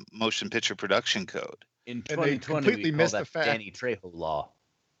against that motion picture production code. In And they 2020, completely we call missed that the fact- Danny Trejo law.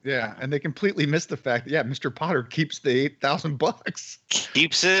 Yeah, and they completely missed the fact that, Mr. Potter keeps the $8,000.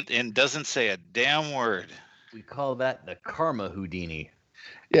 Keeps it and doesn't say a damn word. We call that the karma Houdini.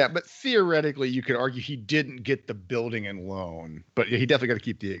 Yeah, but theoretically, you could argue he didn't get the building and loan, but he definitely got to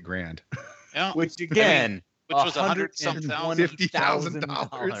keep the $8,000. Yeah. Which again, Which was $100,000.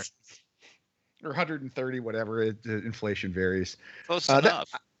 $50,000. or 130, whatever. Inflation varies. Close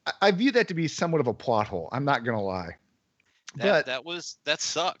enough. I view that to be somewhat of a plot hole. I'm not going to lie. That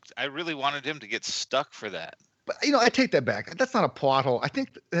sucked. I really wanted him to get stuck for that. But I take that back. That's not a plot hole. I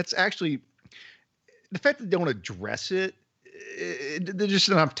think that's actually the fact that they don't address it. There's just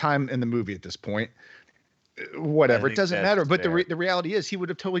enough time in the movie at this point. Whatever, it doesn't matter. But the reality is, he would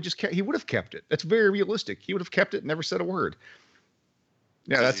have totally he would have kept it. That's very realistic. He would have kept it, and never said a word.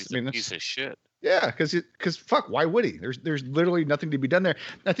 Yeah, that's a piece of shit. Yeah, because fuck, why would he? There's literally nothing to be done there.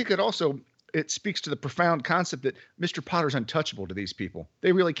 And I think it speaks to the profound concept that Mr. Potter's untouchable to these people.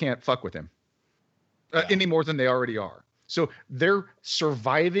 They really can't fuck with him any more than they already are. So they're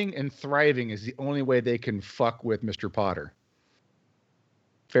surviving and thriving is the only way they can fuck with Mr. Potter.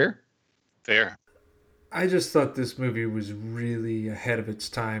 Fair? Fair. I just thought this movie was really ahead of its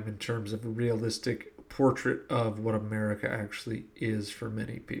time in terms of a realistic portrait of what America actually is for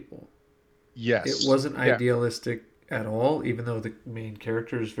many people. Yes. It wasn't idealistic at all, even though the main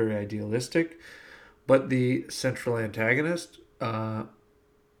character is very idealistic. But the central antagonist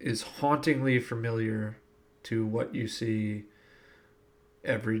is hauntingly familiar to what you see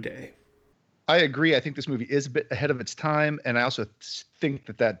every day. I agree. I think this movie is a bit ahead of its time. And I also think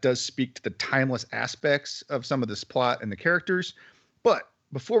that does speak to the timeless aspects of some of this plot and the characters. But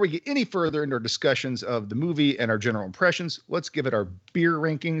before we get any further into our discussions of the movie and our general impressions, let's give it our beer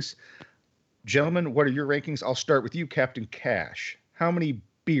rankings. Gentlemen, what are your rankings? I'll start with you, Captain Cash. How many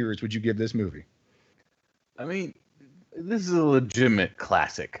beers would you give this movie? I mean, this is a legitimate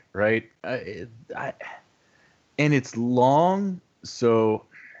classic, right? And it's long, so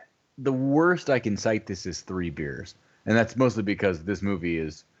the worst I can cite this is 3 beers. And that's mostly because this movie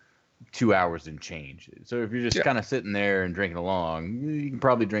is 2 hours and change. So if you're just kind of sitting there and drinking along, you can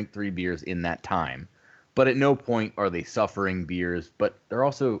probably drink 3 beers in that time. But at no point are they suffering beers, but they're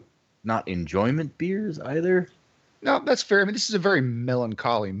also not enjoyment beers either. No, that's fair. I mean, this is a very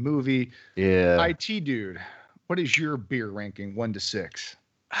melancholy movie. Yeah. IT dude, what is your beer ranking 1 to 6?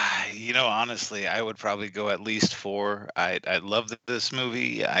 Honestly, I would probably go at least 4. I love this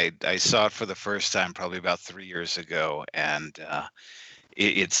movie. I saw it for the first time probably about 3 years ago, and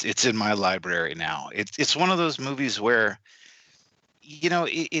it's in my library now. It's one of those movies where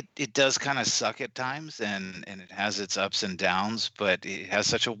it does kind of suck at times, and it has its ups and downs, but it has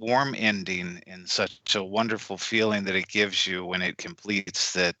such a warm ending and such a wonderful feeling that it gives you when it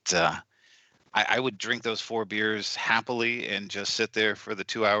completes that I would drink those 4 beers happily and just sit there for the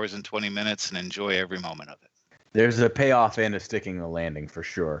 2 hours and 20 minutes and enjoy every moment of it. There's a payoff and a sticking the landing for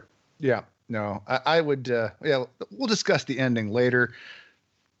sure. Yeah, no, I would, we'll discuss the ending later.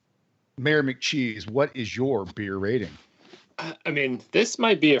 Mayor McCheese, what is your beer rating? I mean, this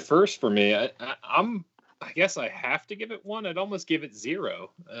might be a first for me. I guess I have to give it 1. I'd almost give it 0.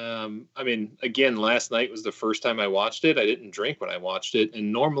 I mean, again, last night was the first time I watched it. I didn't drink when I watched it.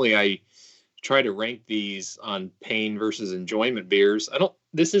 And normally I try to rank these on pain versus enjoyment beers.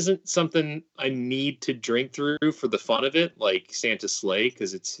 This isn't something I need to drink through for the fun of it, like Santa Sleigh,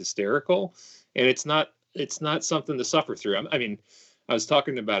 because it's hysterical. And it's not something to suffer through. I mean, I was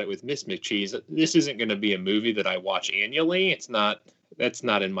talking about it with Miss McCheese. This isn't going to be a movie that I watch annually. That's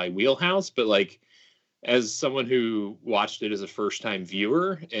not in my wheelhouse, but like, as someone who watched it as a first time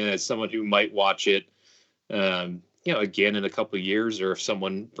viewer and as someone who might watch it, again in a couple of years, or if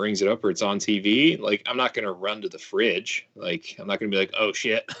someone brings it up or it's on TV, like, I'm not going to run to the fridge. Like, I'm not going to be like, oh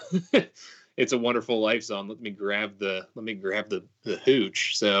shit, It's a Wonderful Life song. Let me grab the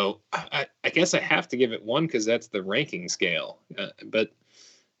hooch. So I guess I have to give it 1 because that's the ranking scale. But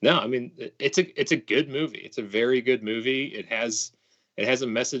no, I mean, it's a good movie. It's a very good movie. It has a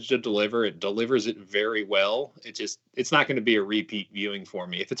message to deliver. It delivers it very well. It's not going to be a repeat viewing for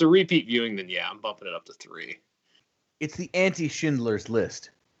me. If it's a repeat viewing, then yeah, I'm bumping it up to 3. It's the anti-Schindler's List.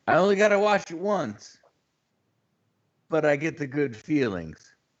 I only got to watch it once, but I get the good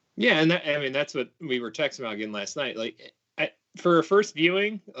feelings. Yeah, and that's what we were texting about again last night. Like, for a first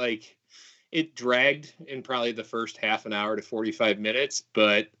viewing, like, it dragged in probably the first half an hour to 45 minutes,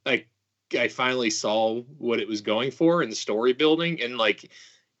 but I finally saw what it was going for in the story building, and like,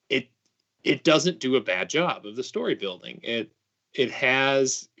 it doesn't do a bad job of the story building. It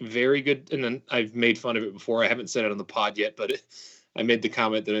has very good, and then I've made fun of it before. I haven't said it on the pod yet, but I made the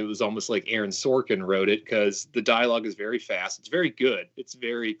comment that it was almost like Aaron Sorkin wrote it, because the dialogue is very fast. It's very good. It's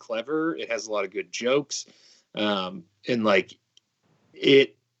very clever. It has a lot of good jokes. And like,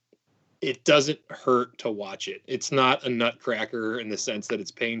 it doesn't hurt to watch it. It's not a nutcracker in the sense that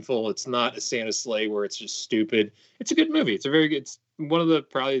it's painful. It's not a Santa Sleigh where it's just stupid. It's a good movie. It's one of the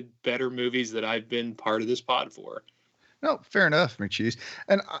probably better movies that I've been part of this pod for. No, fair enough, McCheese.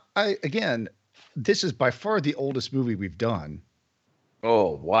 And I again, this is by far the oldest movie we've done.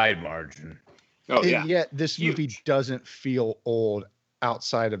 Oh, wide margin. Oh yeah. And yet this movie Huge. doesn't feel old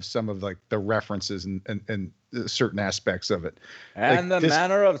outside of some of like the references and certain aspects of it. And Like the this-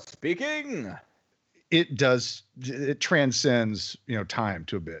 manner of speaking. It transcends, time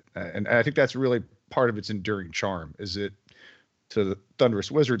to a bit. And I think that's really part of its enduring charm is it, to the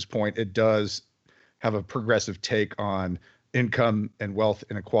Thunderous Wizard's point, it does have a progressive take on income and wealth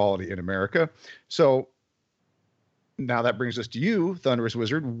inequality in America. So now that brings us to you, Thunderous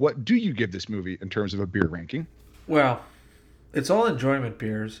Wizard. What do you give this movie in terms of a beer ranking? Well, it's all enjoyment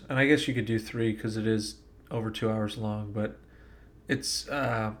beers, and I guess you could do 3 because it is over 2 hours long. But it's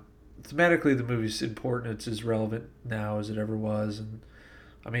thematically the movie's important. It's as relevant now as it ever was, and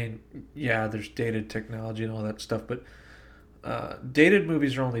I mean, yeah, there's dated technology and all that stuff, but dated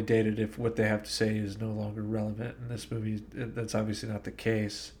movies are only dated if what they have to say is no longer relevant. In this movie, that's obviously not the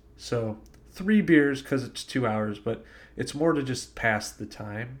case. So 3 beers because it's 2 hours, but it's more to just pass the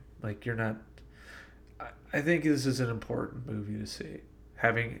time. Like you're not. I think this is an important movie to see.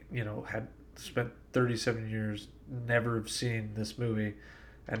 Having had spent 37 years never have seen this movie,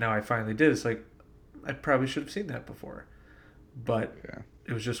 and now I finally did. It's like I probably should have seen that before, but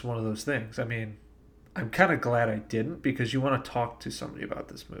it was just one of those things. I mean, I'm kind of glad I didn't because you want to talk to somebody about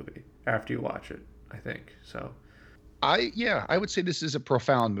this movie after you watch it, I think. So I would say this is a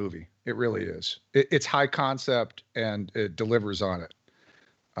profound movie. It really is. It's high concept and it delivers on it.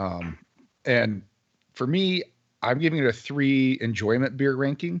 And for me, I'm giving it a 3 enjoyment beer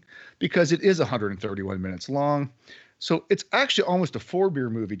ranking because it is 131 minutes long. So it's actually almost a 4 beer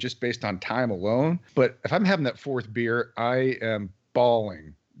movie just based on time alone. But if I'm having that 4th beer, I am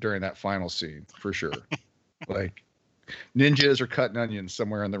bawling during that final scene for sure. Like ninjas are cutting onions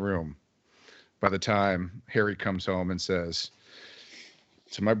somewhere in the room by the time Harry comes home and says,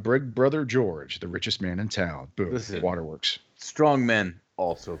 "To my big brother George, the richest man in town." Boom. Listen. Waterworks. Strong men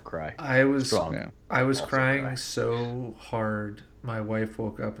also cry. I was Strong. Yeah. I was Also crying cry. so hard. My wife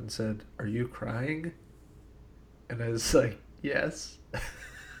woke up and said, "Are you crying?" And I was like, "Yes."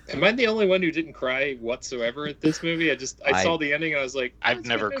 Am I the only one who didn't cry whatsoever at this movie? I saw the ending and I was like, I've "That's a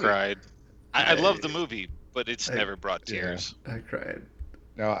never good movie." cried. I love the movie, but it's I- never brought yeah. tears. I cried.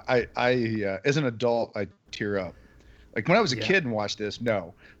 No, I as an adult, I tear up. Like when I was a Yeah. kid and watched this,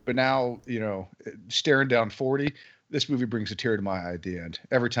 no. But now, staring down 40, this movie brings a tear to my eye at the end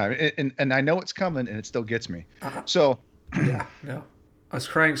every time. And I know it's coming and it still gets me. So Yeah, no. I was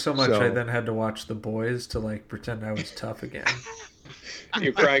crying so much I So- then had to watch The Boys to like pretend I was tough again.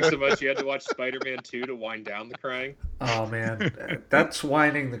 You're crying so much you had to watch Spider-Man 2 to wind down the crying. Oh man, that's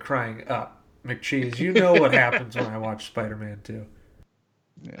winding the crying up. McCheese, you know what happens when I watch Spider-Man 2.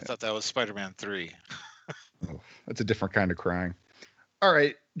 I thought that was Spider-Man 3. that's a different kind of crying. All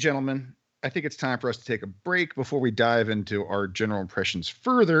right, gentlemen, I think it's time for us to take a break before we dive into our general impressions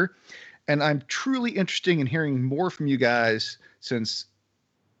further. And I'm truly interested in hearing more from you guys since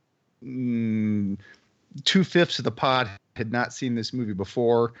 2/5 of the pod had not seen this movie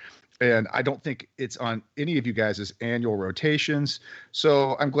before. And I don't think it's on any of you guys' annual rotations.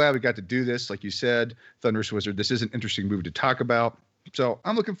 So I'm glad we got to do this. Like you said, Thunderous Wizard, this is an interesting movie to talk about. So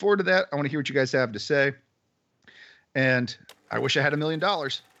I'm looking forward to that. I want to hear what you guys have to say. And I wish I had $1 million.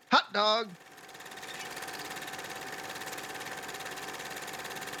 Hot dog.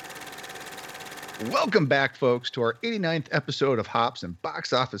 Welcome back, folks, to our 89th episode of Hops and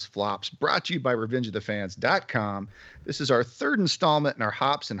Box Office Flops, brought to you by RevengeOfTheFans.com. This is our 3rd installment in our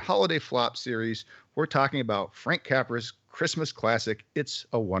Hops and Holiday Flop series. We're talking about Frank Capra's Christmas classic, It's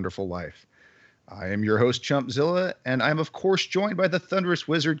a Wonderful Life. I am your host, Chumpzilla, and I'm, of course, joined by the Thunderous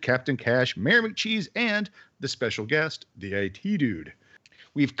Wizard, Captain Cash, Mayor McCheese, and the special guest, the IT Dude.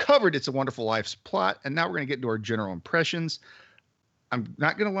 We've covered It's a Wonderful Life's plot, and now we're going to get into our general impressions. I'm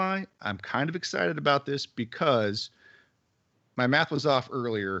not going to lie, I'm kind of excited about this because my math was off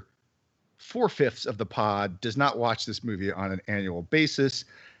earlier. 4/5 of the pod does not watch this movie on an annual basis,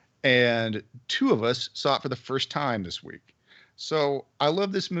 and 2 of us saw it for the first time this week. So I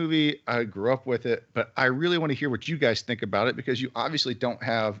love this movie. I grew up with it, but I really want to hear what you guys think about it because you obviously don't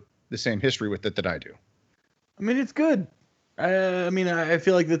have the same history with it that I do. I mean, it's good. I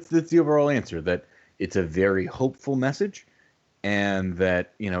feel like that's the overall answer, that it's a very hopeful message, and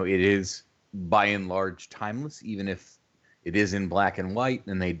that, it is by and large timeless, even if it is in black and white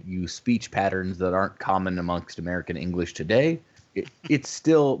and they use speech patterns that aren't common amongst American English today. It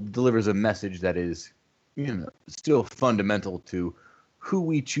still delivers a message that is, still fundamental to who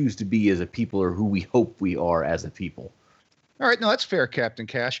we choose to be as a people, or who we hope we are as a people. All right, no, that's fair, Captain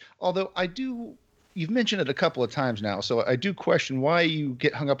Cash. Although you've mentioned it a couple of times now, so I do question why you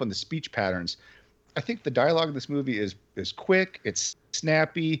get hung up on the speech patterns. I think the dialogue of this movie is quick, it's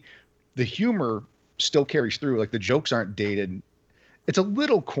snappy, the humor still carries through. Like the jokes aren't dated. It's a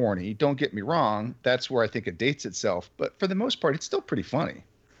little corny, don't get me wrong. That's where I think it dates itself, but for the most part, it's still pretty funny.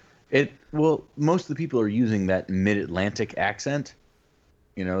 Well, most of the people are using that mid-Atlantic accent.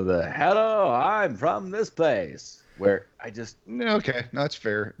 You know, the "Hello, I'm from this place." Where I just Okay, no, that's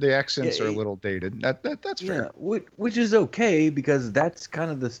fair. The accents are a little dated. That's fair. which is okay because that's kind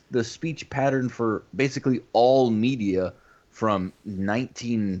of the speech pattern for basically all media from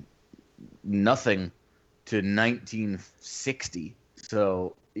 19 nothing to 1960.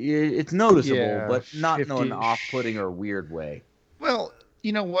 So it's noticeable, Yeah, but not in 50 an off-putting or weird way. Well,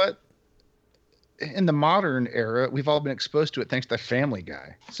 you know what? In the modern era, we've all been exposed to it thanks to Family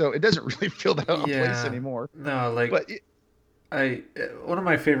Guy. So it doesn't really feel that out of place anymore. No, like But one of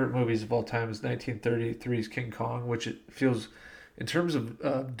my favorite movies of all time is 1933's King Kong, which it feels, in terms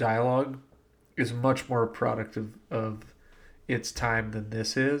of dialogue, is much more a product of its time than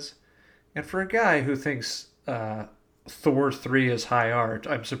this is. And for a guy who thinks Thor 3 is high art,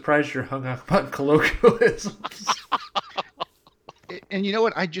 I'm surprised you're hung up on colloquialisms. and you know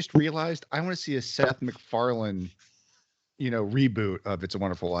what? I just realized I want to see a Seth MacFarlane, reboot of It's a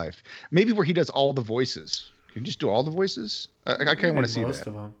Wonderful Life. Maybe where he does all the voices. Can you just do all the voices? I kind of want to see most that.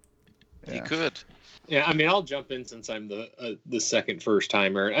 of them. Yeah. He could. Yeah, I mean, I'll jump in since I'm the second first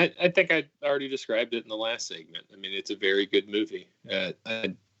timer. I think I already described it in the last segment. I mean, it's a very good movie.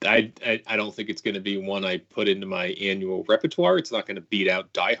 I don't think it's going to be one I put into my annual repertoire. It's not going to beat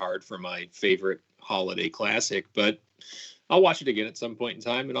out Die Hard for my favorite holiday classic, but I'll watch it again at some point in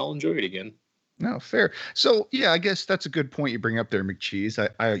time, and I'll enjoy it again. No, fair. So, yeah, I guess that's a good point you bring up there, McCheese.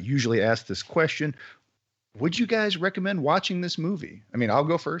 I usually ask this question. Would you guys recommend watching this movie? I mean, I'll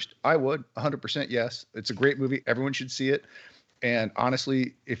go first. I would. 100% yes. It's a great movie. Everyone should see it. And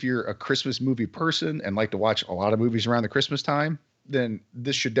honestly, if you're a Christmas movie person and like to watch a lot of movies around the Christmas time, then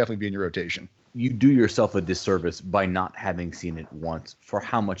this should definitely be in your rotation. You do yourself a disservice by not having seen it once for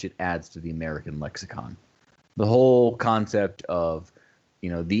how much it adds to the American lexicon. The whole concept of,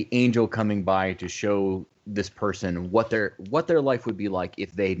 the angel coming by to show this person what their life would be like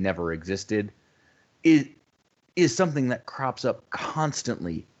if they never existed is something that crops up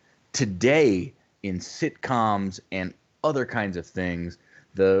constantly today in sitcoms and other kinds of things.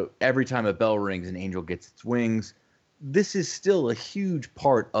 Every time a bell rings, an angel gets its wings. This is still a huge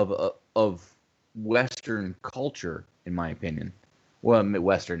part of Western culture, in my opinion. Well,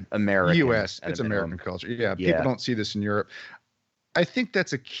 Western, American. U.S. It's American culture. Yeah, people don't see this in Europe. I think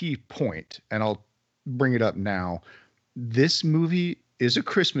that's a key point, and I'll bring it up now. This movie is a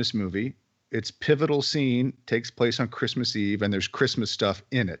Christmas movie. Its pivotal scene takes place on Christmas Eve, and there's Christmas stuff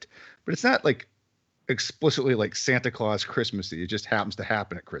in it. But it's not like explicitly like Santa Claus Christmassy. It just happens to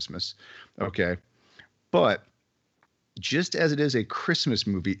happen at Christmas. Okay. But just as it is a Christmas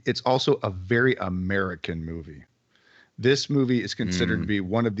movie, it's also a very American movie. This movie is considered to be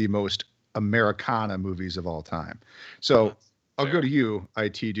one of the most Americana movies of all time. So I'll go to you,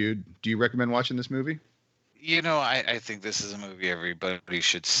 IT dude. Do you recommend watching this movie? I think this is a movie everybody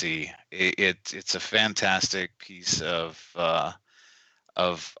should see. It's a fantastic piece of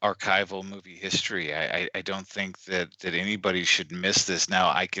archival movie history. I don't think that anybody should miss this.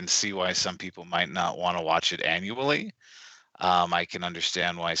 Now, I can see why some people might not want to watch it annually. I can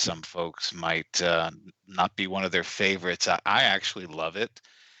understand why some folks might not be one of their favorites. I actually love it.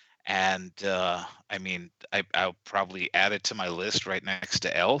 And I'll probably add it to my list right next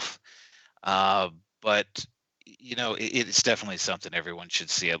to Elf. But, it's definitely something everyone should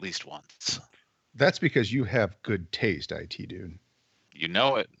see at least once. That's because you have good taste, IT dude. You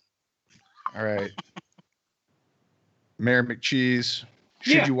know it. All right. Mayor McCheese,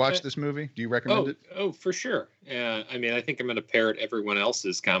 should you watch this movie? Do you recommend it? Oh, for sure. I think I'm going to parrot everyone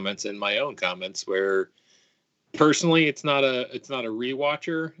else's comments and my own comments where personally it's not a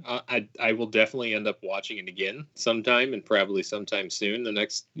rewatcher. I will definitely end up watching it again sometime, and probably sometime soon, the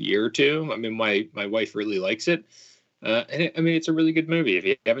next year or two. I mean, my wife really likes it. It's a really good movie. If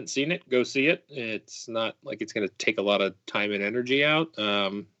you haven't seen it, go see it. It's not like it's going to take a lot of time and energy out.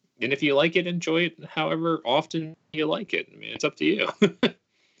 And if you like it, enjoy it however often you like it. I mean, it's up to you.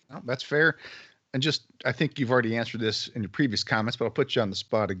 Well, that's fair. And I think you've already answered this in your previous comments, but I'll put you on the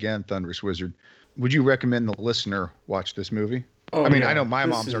spot again, Thunderous Wizard. Would you recommend the listener watch this movie? I know my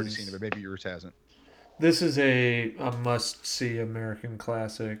mom's already seen it, but maybe yours hasn't. This is a must-see American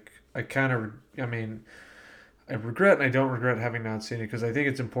classic. I regret and I don't regret having not seen it because I think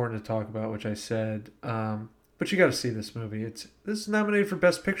it's important to talk about, which I said. But you got to see this movie. This is nominated for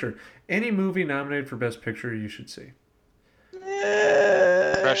Best Picture. Any movie nominated for Best Picture, you should see.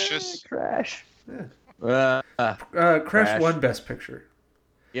 Precious. Trash. Yeah. Crash won Best Picture.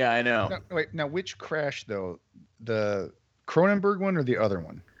 Yeah, I know. Now, wait, now which Crash though? The Cronenberg one or the other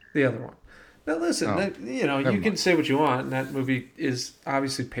one? The other one. Now listen, Oh, you never can mind. say what you want. And that movie is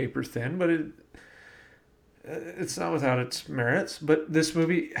obviously paper thin, but it's not without its merits. But this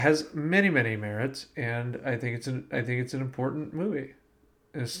movie has many, many merits, and I think it's an important movie.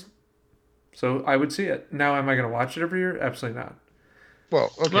 So I would see it. Now, am I going to watch it every year? Absolutely not.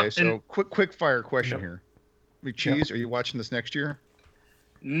 Well, okay. Well, So and- quick fire question Yep. here. McCheese, are you watching this next year?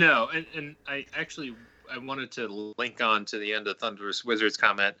 No, and I wanted to link on to the end of Thunderous Wizard's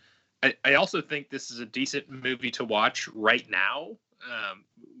comment. I also think this is a decent movie to watch right now,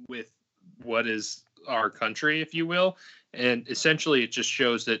 with what is our country, if you will. And essentially, it just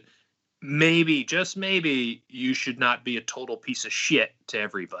shows that maybe, just maybe, you should not be a total piece of shit to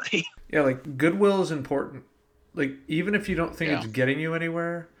everybody. Yeah, like goodwill is important. Like even if you don't think it's getting you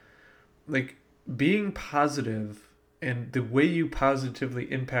anywhere, like being positive and the way you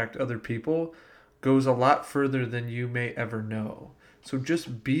positively impact other people goes a lot further than you may ever know. So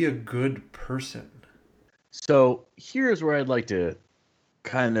just be a good person. So here's where I'd like to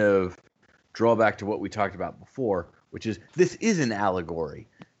kind of draw back to what we talked about before, which is this is an allegory,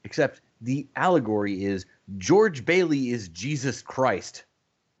 except the allegory is George Bailey is Jesus Christ.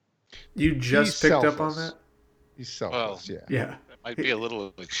 You just He's picked up on selfless. that? He's selfless, yeah. Yeah. That might be a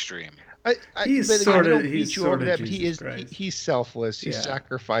little extreme. He's but again, sorta- I don't he's beat you over sorta that, but he Jesus is Christ. he's selfless. He Yeah.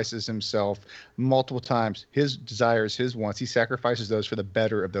 sacrifices himself multiple times. His desires, his wants, he sacrifices those for the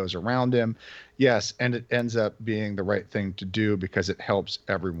better of those around him. Yes, and it ends up being the right thing to do because it helps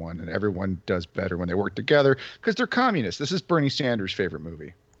everyone, and everyone does better when they work together because they're communists. This is Bernie Sanders' favorite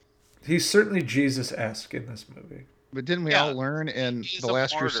movie. He's certainly Jesus-esque in this movie. But didn't we Yeah. all learn in He's the a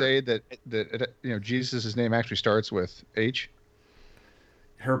Last martyr. Crusade that Jesus' name actually starts with H?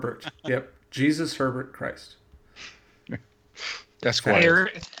 Herbert. Yep. Jesus Herbert Christ. Esquire.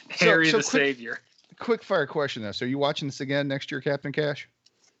 Harry so the quick- Savior. Quick fire question though. So you watching this again next year, Captain Cash?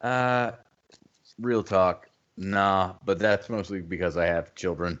 Real talk, nah, but that's mostly because I have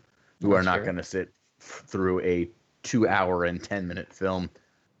children who are That's not fair. going to sit through a 2-hour and 10-minute film.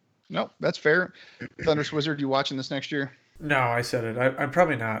 No, that's fair. Thunderous Wizard, you watching this next year? No, I said it. I'm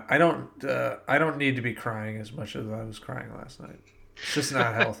probably not. I don't need to be crying as much as I was crying last night. It's just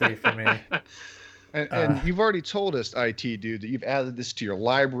not healthy for me. And you've already told us, IT dude, that you've added this to your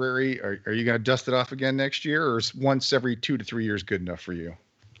library. Are you going to dust it off again next year, or is once every 2 to 3 years good enough for you?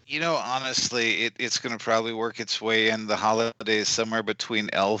 You know, honestly, it's going to probably work its way in the holidays somewhere between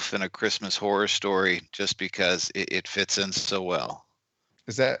Elf and A Christmas Horror Story, just because it fits in so well.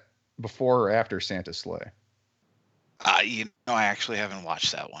 Is that before or after Santa's Sleigh? You know, I actually haven't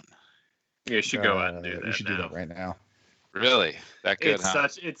watched that one. You should go out and do that. You should now. do that right now. Really? That good, huh?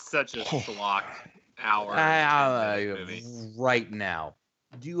 It's such a block hour movie. Right now,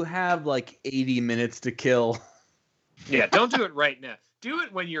 do you have like 80 minutes to kill? Yeah, don't do it right now. Do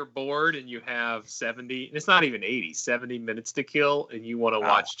it when you're bored and you have 70, it's not even 80, 70 minutes to kill and you want to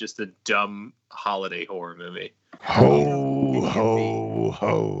watch just a dumb holiday horror movie. Ho, ho,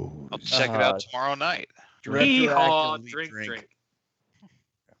 ho. I'll check it out tomorrow night. Hee-haw, Retroactively drink.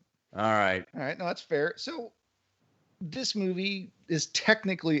 All right. All right, no, that's fair. So this movie is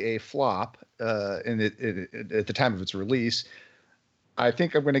technically a flop at the time of its release. I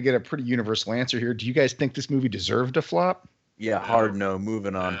think I'm going to get a pretty universal answer here. Do you guys think this movie deserved a flop? Yeah, hard no.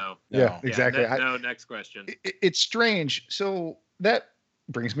 Moving on. No. Yeah, exactly. No, next question. It's strange. So that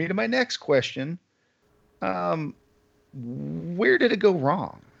brings me to my next question. Where did it go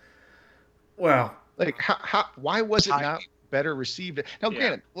wrong? Well, Like, why was it not Timing. better received? Now, Yeah.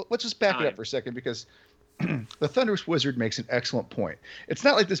 granted, let's just back it Time. up for a second because the Thunderous Wizard makes an excellent point. It's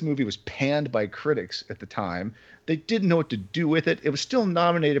not like this movie was panned by critics at the time. They didn't know what to do with it. It was still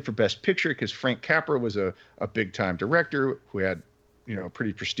nominated for Best Picture because Frank Capra was a big-time director who had, a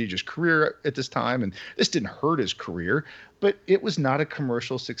pretty prestigious career at this time, and this didn't hurt his career, but it was not a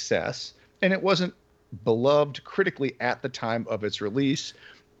commercial success, and it wasn't beloved critically at the time of its release.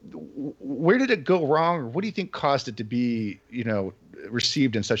 Where did it go wrong, or what do you think caused it to be,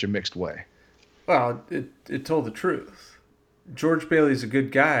 received in such a mixed way? well, it told the truth. George Bailey's a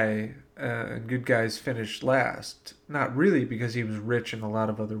good guy, and good guys finish last. Not really because he was rich in a lot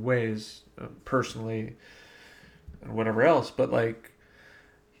of other ways, personally, and whatever else, but like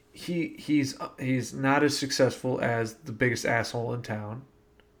he's not as successful as the biggest asshole in town.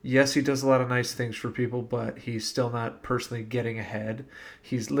 Yes, he does a lot of nice things for people, but he's still not personally getting ahead.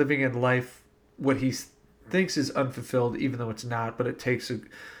 He's living in life what he thinks is unfulfilled, even though it's not, but it takes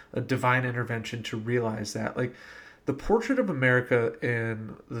a divine intervention to realize that. Like, the portrait of America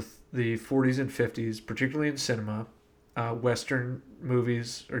in the 40s and 50s, particularly in cinema, Western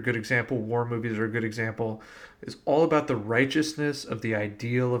movies are a good example, war movies are a good example, is all about the righteousness of the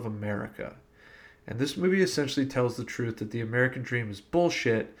ideal of America. And this movie essentially tells the truth that the American dream is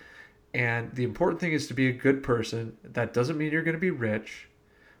bullshit, and the important thing is to be a good person. That doesn't mean you're going to be rich,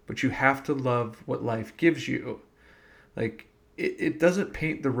 but you have to love what life gives you. Like, it doesn't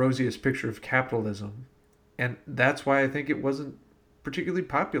paint the rosiest picture of capitalism. And that's why I think it wasn't particularly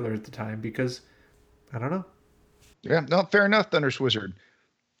popular at the time, because, I don't know. Yeah, no, fair enough, Thunder Wizard.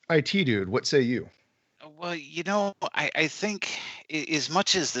 IT dude, what say you? Well, I think as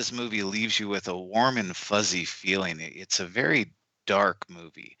much as this movie leaves you with a warm and fuzzy feeling, it's a very dark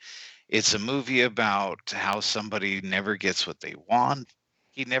movie. It's a movie about how somebody never gets what they want.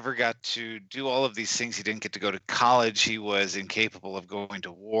 He never got to do all of these things. He didn't get to go to college. He was incapable of going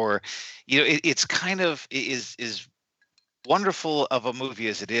to war. It's kind of is wonderful of a movie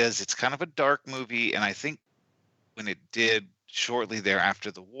as it is. It's kind of a dark movie, and I think when it did shortly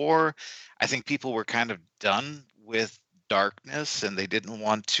thereafter the war, I think people were kind of done with darkness, and they didn't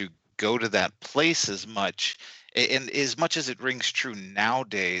want to go to that place as much. And as much as it rings true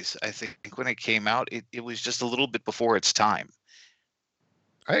nowadays, I think when it came out, it was just a little bit before its time.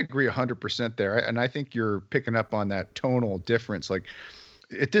 I agree 100% there. And I think you're picking up on that tonal difference. Like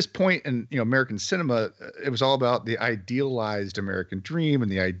at this point in, American cinema, it was all about the idealized American dream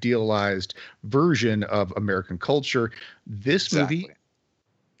and the idealized version of American culture. This movie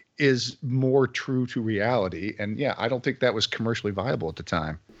is more true to reality. And yeah, I don't think that was commercially viable at the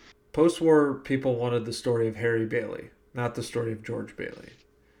time. Post-war people wanted the story of Harry Bailey, not the story of George Bailey.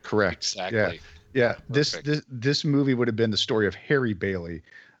 Correct. Exactly. Yeah. This movie would have been the story of Harry Bailey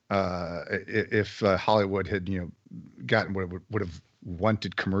if Hollywood had gotten what it would have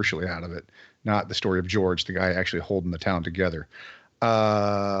wanted commercially out of it, not the story of George, the guy actually holding the town together. Mayor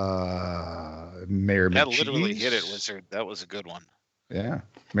McCheese. That literally hit it, Wizard. That was a good one. Yeah,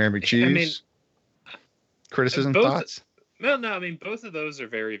 Mayor McCheese. Criticism, thoughts? No, I mean, both of those are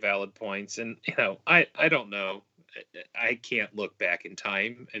very valid points. And, I don't know. I can't look back in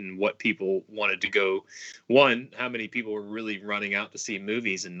time and what people wanted to go. One, how many people were really running out to see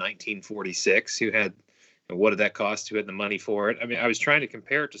movies in 1946 who had, what did that cost? Who had the money for it? I mean, I was trying to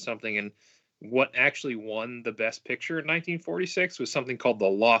compare it to something, and what actually won the best picture in 1946 was something called The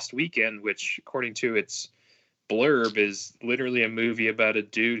Lost Weekend, which, according to its blurb, is literally a movie about a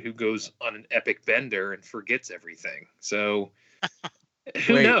dude who goes on an epic bender and forgets everything. So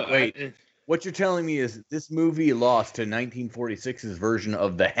who knows? Wait. What you're telling me is this movie lost to 1946's version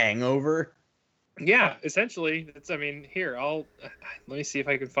of The Hangover? Yeah, essentially. Here, let me see if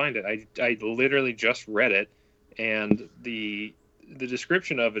I can find it. I literally just read it, and the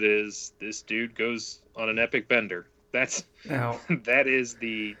description of it is this dude goes on an epic bender. That is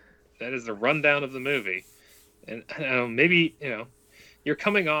the rundown of the movie. And maybe you're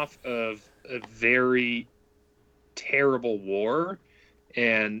coming off of a very terrible war,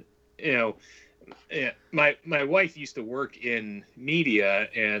 and my wife used to work in media,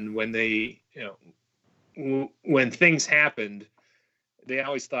 and when they when things happened, they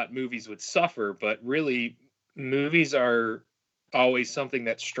always thought movies would suffer, but really movies are always something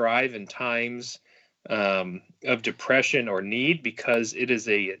that strive in times of depression or need, because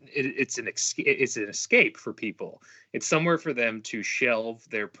it's an escape for people. It's somewhere for them to shelve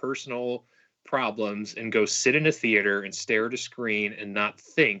their personal problems and go sit in a theater and stare at a screen and not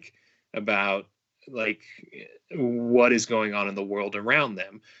think about what is going on in the world around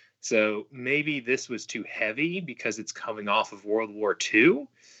them. So maybe this was too heavy because it's coming off of World War II.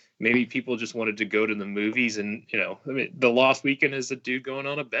 Maybe people just wanted to go to the movies and, The Lost Weekend is a dude going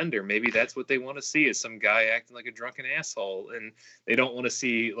on a bender. Maybe that's what they want to see, is some guy acting like a drunken asshole. And they don't want to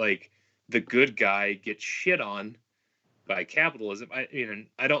see the good guy get shit on by capitalism.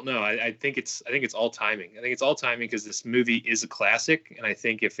 I don't know. I think it's all timing. I think it's all timing because this movie is a classic. And I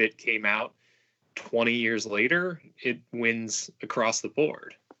think if it came out 20 years later, it wins across the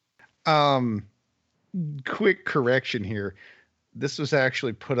board. Quick correction here. This was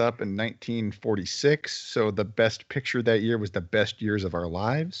actually put up in 1946, so the best picture that year was The Best Years of Our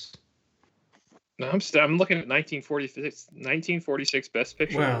Lives. No, I'm looking at 1946 best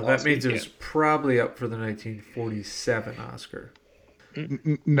picture. Well, that means it's probably up for the 1947 Oscar.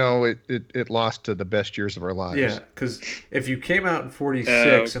 No, it lost to The Best Years of Our Lives. Yeah, because if you came out in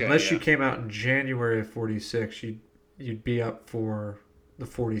 46, you came out in January of 46, you'd be up for the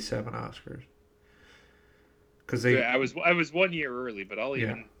 47 Oscars. because they. I was 1 year early, but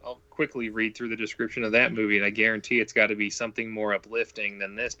I'll quickly read through the description of that movie, and I guarantee it's got to be something more uplifting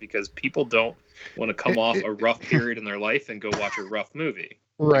than this because people don't want to come off a rough period in their life and go watch a rough movie.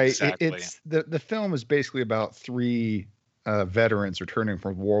 Right. Exactly. It's the film is basically about three veterans returning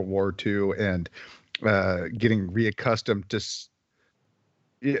from World War II and getting reaccustomed to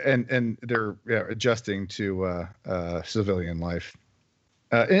and they're adjusting to civilian life.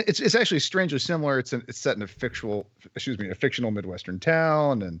 It's actually strangely similar. It's set in a fictional Midwestern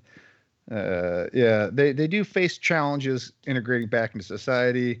town, and they do face challenges integrating back into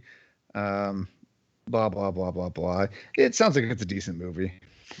society. Blah blah blah blah blah. It sounds like it's a decent movie,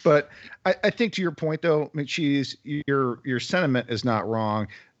 but I think to your point though, McCheese, your sentiment is not wrong.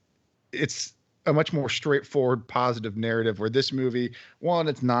 It's a much more straightforward, positive narrative where this movie, one,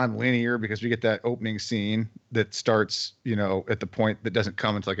 it's non-linear because we get that opening scene that starts, at the point that doesn't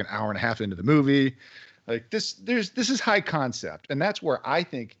come until like an hour and a half into the movie. Like this is high concept. And that's where I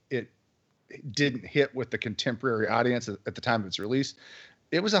think it didn't hit with the contemporary audience at the time of its release.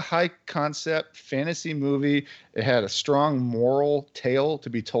 It was a high concept fantasy movie. It had a strong moral tale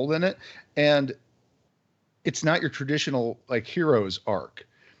to be told in it. And it's not your traditional like hero's arc.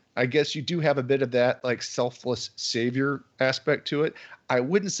 I guess you do have a bit of that like selfless savior aspect to it. I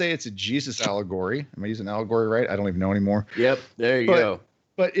wouldn't say it's a Jesus allegory. Am I using allegory right? I don't even know anymore. Yep, there you go.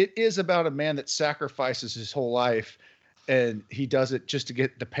 But it is about a man that sacrifices his whole life, and he does it just to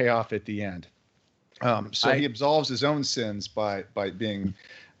get the payoff at the end. He absolves his own sins by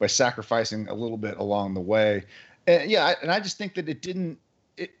sacrificing a little bit along the way. And I just think that it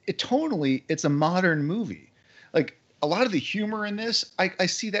tonally, it's a modern movie. Like, a lot of the humor in this, I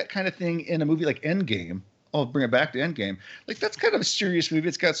see that kind of thing in a movie like Endgame. I'll bring it back to Endgame. Like, that's kind of a serious movie.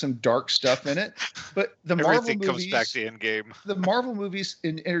 It's got some dark stuff in it. But the Everything Marvel comes movies, back to Endgame. The Marvel movies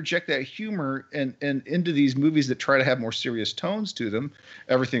interject that humor and into these movies that try to have more serious tones to them.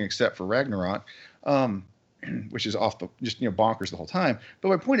 Everything except for Ragnarok, which is bonkers the whole time. But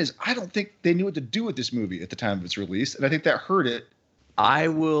my point is, I don't think they knew what to do with this movie at the time of its release, and I think that hurt it. I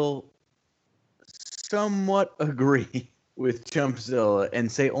will somewhat agree with Chumpzilla and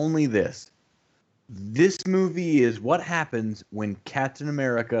say only this. This movie is what happens when Captain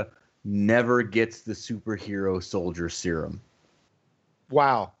America never gets the superhero soldier serum.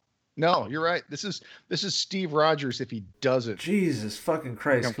 Wow. No, you're right. This is Steve Rogers if he doesn't. Jesus fucking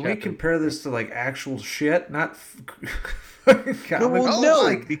Christ. Can we compare this to like actual shit? Not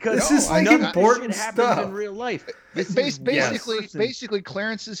because this is like important stuff in real life. Basically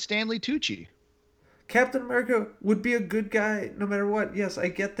Clarence's Stanley Tucci. Captain America would be a good guy no matter what. Yes, I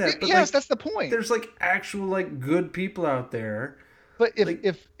get that. But yes, that's the point. There's like actual like good people out there. But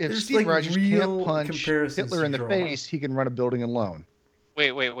if Steve Rogers can't punch Hitler in the face, he can run a building alone.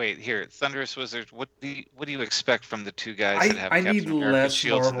 Wait. Here, Thunderous Wizard. What do you expect from the two guys that have I Captain need America less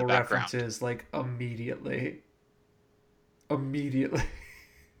shields Marvel in the background? references like immediately.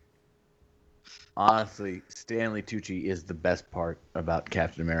 Honestly, Stanley Tucci is the best part about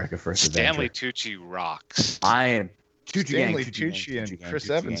Captain America: First Stanley Avenger. Tucci rocks. I am Stanley Tucci and Chris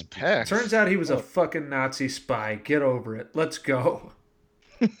Evans pecs. Turns out he was a fucking Nazi spy. Get over it. Let's go.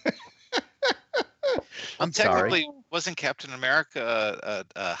 I'm sorry. Wasn't Captain America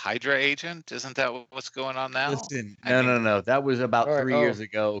a Hydra agent? Isn't that what's going on now? Listen, no. That was about 3 years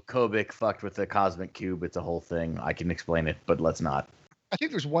ago. Kobik fucked with the cosmic cube. It's a whole thing. I can explain it, but let's not. I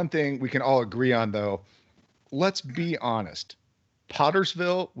think there's one thing we can all agree on, though. Let's be honest.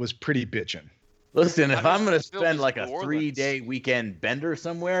 Pottersville was pretty bitchin'. Listen, if I'm going to spend like a 3-day weekend bender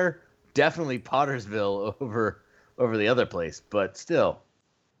somewhere, definitely Pottersville over the other place, but still.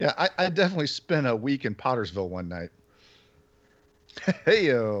 Yeah, I definitely spent a week in Pottersville one night.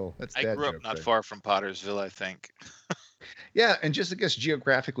 Hey-yo. I grew up not far from Pottersville, I think. Yeah, and just I guess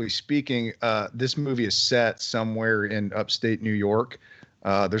geographically speaking, this movie is set somewhere in upstate New York.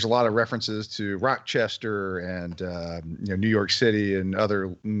 There's a lot of references to Rochester and New York City and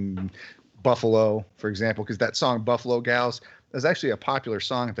other Buffalo, for example, because that song "Buffalo Gals" was actually a popular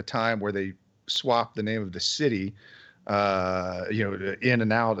song at the time where they swapped the name of the city, in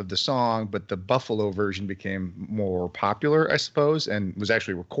and out of the song, but the Buffalo version became more popular, I suppose, and was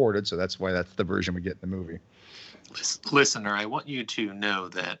actually recorded. So that's why that's the version we get in the movie. Listener, I want you to know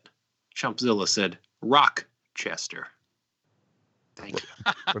that Chumpzilla said Rochester. Thank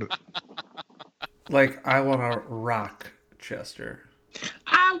you. Like, I want to rock Chester.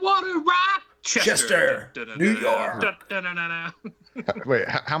 I want to rock Chester, New York. Wait,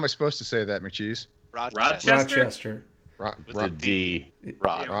 how am I supposed to say that, McCheese? Rochester. With a D.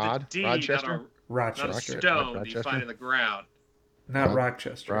 Rochester? Rochester. Not a stone you find in the ground. not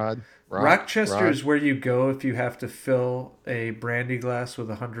Rochester. Rod. Rochester is where you go if you have to fill a brandy glass with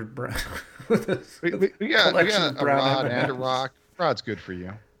 100 brown. We got collection of a brown Rod M&Ms. and a Rock. Rod's good for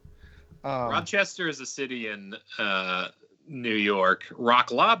you. Rochester is a city in New York.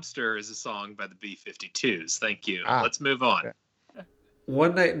 Rock Lobster is a song by the B-52s. Thank you. Let's move on. Yeah.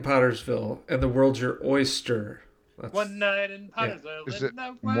 One Night in Pottersville, and the world's your oyster. One night in Pottersville. Is it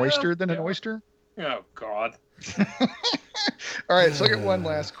moister than an oyster? Oh, God. All right, so I got one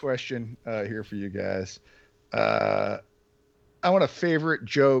last question here for you guys. I want a favorite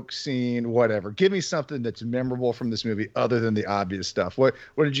joke, scene, whatever. Give me something that's memorable from this movie other than the obvious stuff. What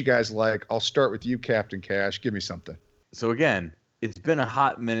did you guys like? I'll start with you, Captain Cash. Give me something. So again, it's been a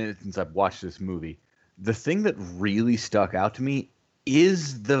hot minute since I've watched this movie. The thing that really stuck out to me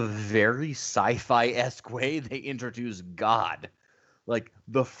is the very sci-fi-esque way they introduce God. Like,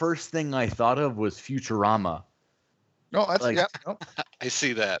 the first thing I thought of was Futurama. No, that's Like- yeah. No, I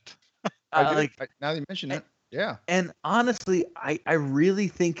see that. I do. Like, Now that you mention it, yeah. and honestly, I really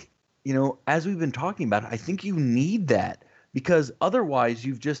think, as we've been talking about, I think you need that, because otherwise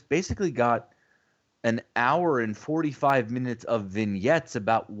you've just basically got an hour and 45 minutes of vignettes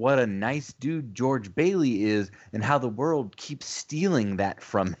about what a nice dude George Bailey is and how the world keeps stealing that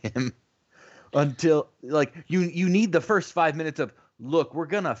from him until, like, you need the first 5 minutes of, look, we're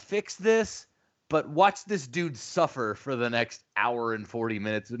going to fix this, but watch this dude suffer for the next hour and 40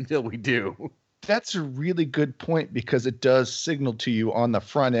 minutes until we do. That's a really good point, because it does signal to you on the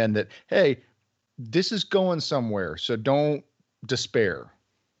front end that, hey, this is going somewhere, so don't despair.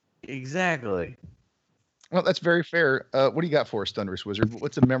 Exactly. Well, that's very fair. What do you got for us, Thunderous Wizard?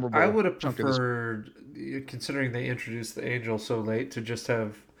 What's a memorable I would have chunk of this? preferred, considering they introduced the angel so late, to just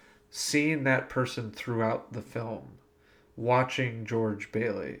have seen that person throughout the film, watching George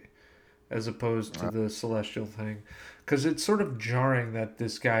Bailey, as opposed to the celestial thing. Because it's sort of jarring that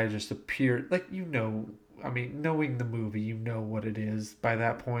this guy just appeared, like, knowing the movie, you know what it is by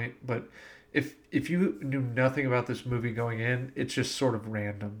that point. But if you knew nothing about this movie going in, it's just sort of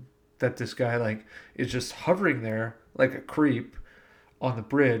random that this guy, like, is just hovering there like a creep on the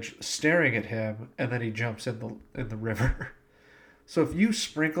bridge, staring at him, and then he jumps in the river. So if you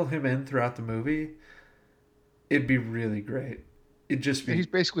sprinkle him in throughout the movie, it'd be really great. It'd just be He's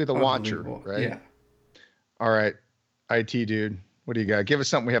basically the watcher, unbelievable. right? Yeah. All right, IT dude, what do you got? Give us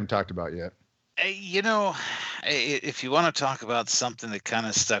something we haven't talked about yet. If you want to talk about something that kind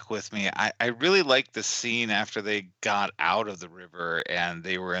of stuck with me, I really liked the scene after they got out of the river and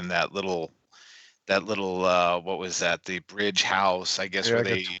they were in that little what was that, the bridge house, I guess, Yeah, where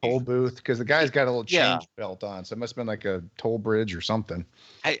like they a toll booth, because the guy's got a little Yeah. change belt on, so it must have been like a toll bridge or something.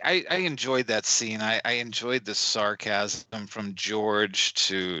 I enjoyed that scene. I enjoyed the sarcasm from George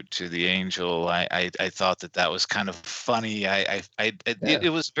to the angel. I thought that was kind of funny.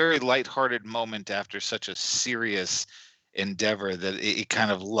 It was a very lighthearted moment after such a serious endeavor that it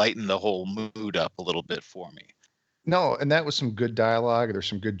kind of lightened the whole mood up a little bit for me. No, and that was some good dialogue. There's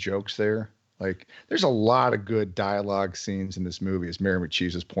some good jokes there. Like, there's a lot of good dialogue scenes in this movie, as Mary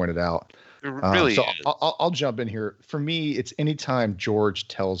McCheese has pointed out. It really so is. I'll jump in here. For me, it's anytime George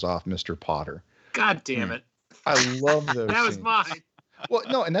tells off Mr. Potter. God damn it. I love those That was scenes. mine. Well,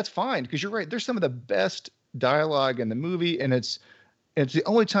 no, and that's fine, because you're right. There's some of the best dialogue in the movie, and it's the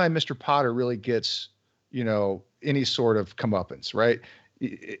only time Mr. Potter really gets, any sort of comeuppance, right?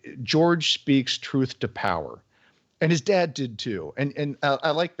 George speaks truth to power, and his dad did too. And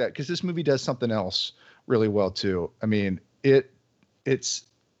I like that, because this movie does something else really well too. I mean, it's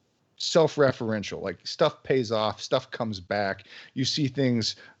self-referential. Like, stuff pays off, stuff comes back. You see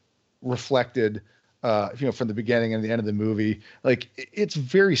things reflected, from the beginning and the end of the movie. Like, it's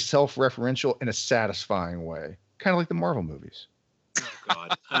very self-referential in a satisfying way, kind of like the Marvel movies.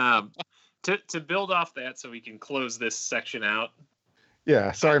 Oh, God. To build off that, so we can close this section out.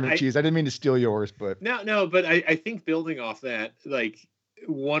 Yeah, sorry, McCheese. I didn't mean to steal yours, but No, but I think building off that, like,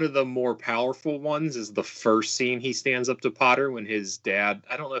 one of the more powerful ones is the first scene he stands up to Potter when his dad,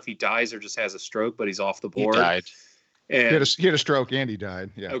 I don't know if he dies or just has a stroke, but he's off the He board. died. And, he had a stroke and he died.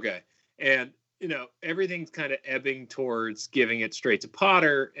 Yeah. Okay. And, everything's kind of ebbing towards giving it straight to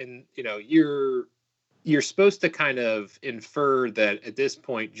Potter. And, you're supposed to kind of infer that at this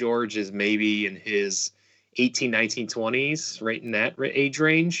point, George is maybe in his 18, 19, 20s, right in that age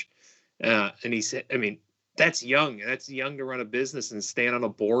range. And he said, that's young. That's young to run a business and stand on a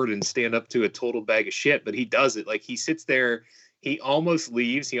board and stand up to a total bag of shit. But he does it. Like, he sits there, he almost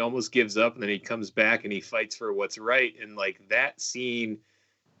leaves, he almost gives up, and then he comes back and he fights for what's right. And, like, that scene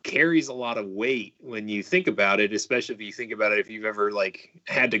carries a lot of weight when you think about it, especially if you think about it, if you've ever, like,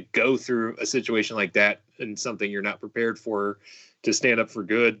 had to go through a situation like that and something you're not prepared for, to stand up for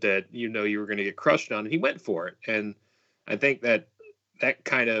good that you know you were going to get crushed on, and he went for it. And I think that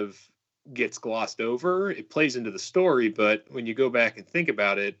kind of gets glossed over. It plays into the story, but when you go back and think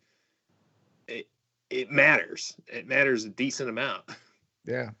about it, it matters. It matters a decent amount.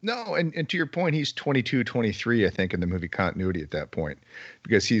 Yeah. No, and to your point, he's 22, 23, I think, in the movie continuity at that point,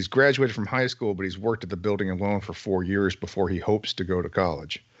 because he's graduated from high school, but he's worked at the building alone for 4 years before he hopes to go to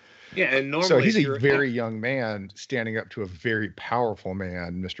college. Yeah, and normally so he's a very young man standing up to a very powerful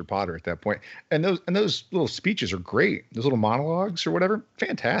man, Mr. Potter, at that point. And those little speeches are great. Those little monologues or whatever,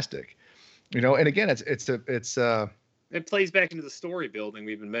 fantastic. You know, and again, it plays back into the story building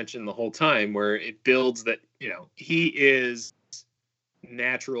we've been mentioning the whole time, where it builds that, you know, he is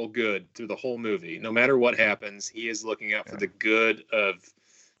natural good through the whole movie. No matter what happens, he is looking out for the good of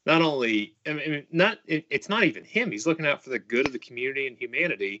not only, it's not even him. He's looking out for the good of the community and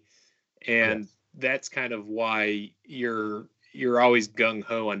humanity. And that's kind of why you're always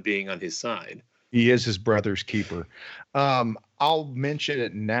gung-ho on being on his side. He is his brother's keeper. I'll mention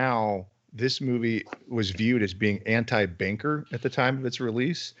it now. This movie was viewed as being anti-banker at the time of its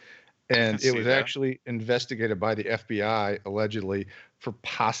release. And it was actually investigated by the FBI, allegedly, for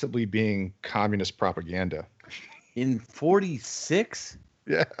possibly being communist propaganda. In 46?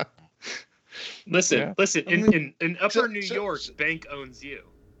 Yeah. Listen. In Upper New York, bank owns you.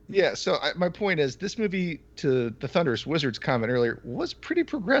 Yeah, so my point is, this movie, to the Thunderous Wizard's comment earlier, was pretty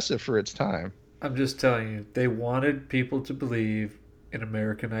progressive for its time. I'm just telling you, they wanted people to believe in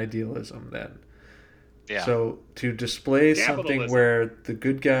American idealism then. Yeah. So to display Capitalism. something where the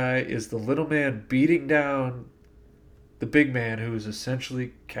good guy is the little man beating down the big man, who is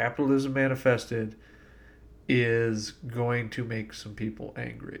essentially capitalism manifested, is going to make some people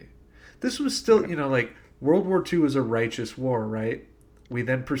angry. This was still, like World War II was a righteous war, right? We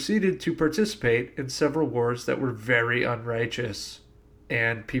then proceeded to participate in several wars that were very unrighteous,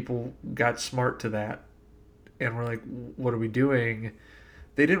 and people got smart to that. And we're like, what are we doing?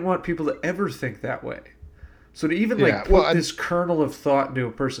 They didn't want people to ever think that way. So to even put this kernel of thought into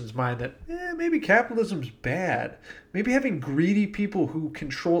a person's mind that maybe capitalism's bad, maybe having greedy people who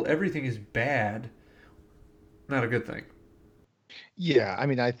control everything is bad, not a good thing. Yeah, I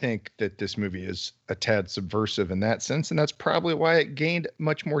mean, I think that this movie is a tad subversive in that sense, and that's probably why it gained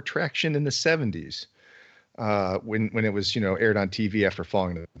much more traction in the 70s when it was, aired on TV after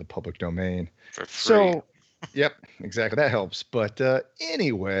falling into the public domain. For free. So, yep, exactly. That helps. But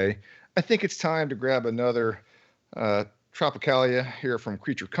anyway, I think it's time to grab another Tropicalia here from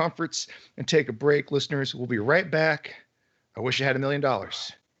Creature Comforts and take a break, listeners. We'll be right back. I wish I had $1 million.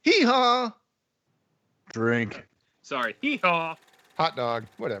 Hee-haw! Drink. Sorry. Hee-haw! Hot dog,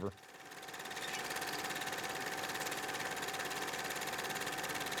 whatever.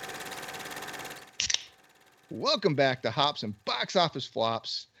 Welcome back to Hops and Box Office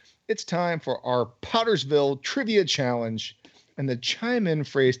Flops. It's time for our Pottersville Trivia Challenge, and the chime-in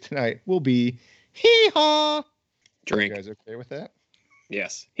phrase tonight will be hee-haw. Drink. You guys okay with that?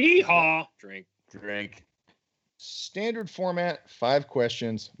 Yes. Hee-haw. Drink. Standard format, 5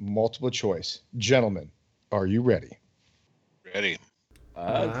 questions, multiple choice. Gentlemen, are you ready? Ready.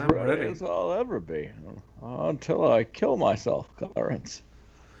 As ready as I'll ever be. Until I kill myself, Clarence.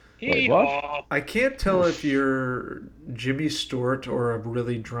 Wait, what? I can't tell if you're Jimmy Stewart or a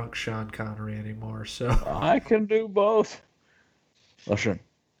really drunk Sean Connery anymore, so... I can do both. Listen.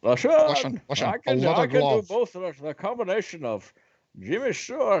 I can do both of us. The combination of Jimmy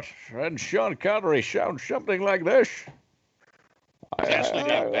Stewart and Sean Connery sounds something like this.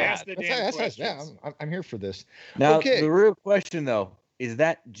 Yeah, I'm here for this. Now, okay. The real question, though, is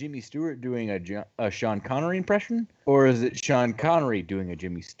that Jimmy Stewart doing a Sean Connery impression, or is it Sean Connery doing a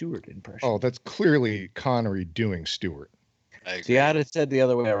Jimmy Stewart impression? Oh, that's clearly Connery doing Stewart. See, I'd have said the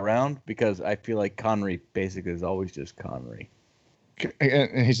other way around, because I feel like Connery basically is always just Connery.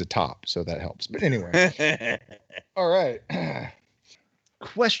 And he's a top, so that helps. But anyway. All right.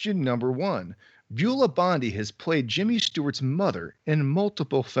 Question number 1. Beulah Bondi has played Jimmy Stewart's mother in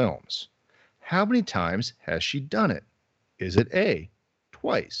multiple films. How many times has she done it? Is it A,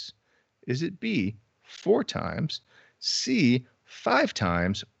 twice? Is it B, 4 times? C, 5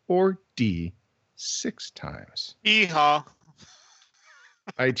 times? Or D, 6 times? Hee-haw.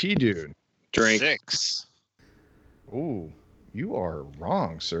 IT dude. Drink. 6. Ooh, you are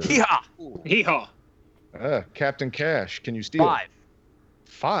wrong, sir. Yeehaw! Hee-haw. Captain Cash, can you steal? 5.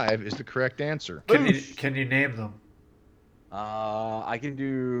 5 is the correct answer. Can you name them? I can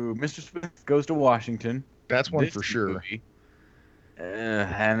do Mr. Smith Goes to Washington. That's one This for sure. movie.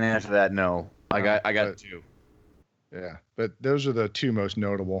 And after that, no. I got 2. Yeah, but those are the two most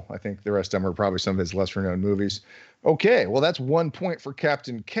notable. I think the rest of them are probably some of his lesser known movies. Okay, well, that's 1 point for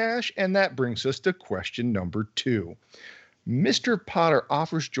Captain Cash, and that brings us to question number 2. Mr. Potter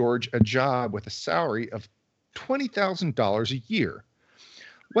offers George a job with a salary of $20,000 a year.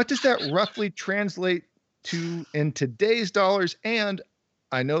 What does that roughly translate to in today's dollars? And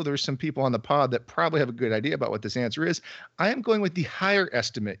I know there's some people on the pod that probably have a good idea about what this answer is. I am going with the higher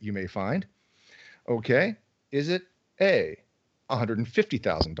estimate you may find. Okay, is it A,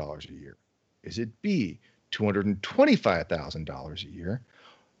 $150,000 a year? Is it B, $225,000 a year?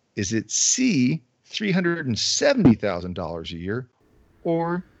 Is it C, $370,000 a year?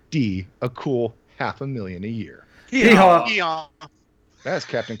 Or D, a cool $500,000 a year? Yeehaw. Yeehaw. That's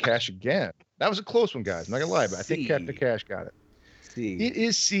Captain Cash again. That was a close one, guys. I'm not gonna lie, but I think C. Captain Cash got it. C. It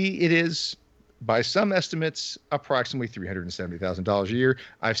is C. It is, by some estimates, approximately $370,000 a year.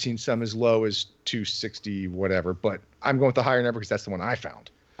 I've seen some as low as $260, whatever, but I'm going with the higher number because that's the one I found.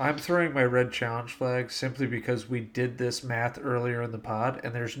 I'm throwing my red challenge flag simply because we did this math earlier in the pod,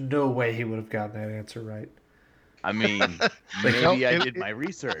 and there's no way he would have gotten that answer right. I mean, Like, maybe no, I it- did my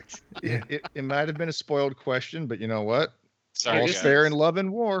research. It might have been a spoiled question, but you know what? Sorry, All's guys. fair in love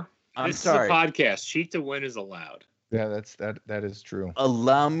and war. I'm This sorry. is a podcast. Cheat to win is allowed. Yeah, that is true.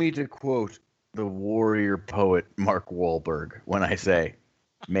 Allow me to quote the warrior poet Mark Wahlberg when I say,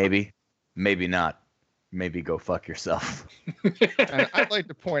 maybe, maybe not, maybe go fuck yourself. And I'd like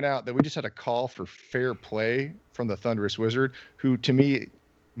to point out that we just had a call for fair play from the Thunderous Wizard, who to me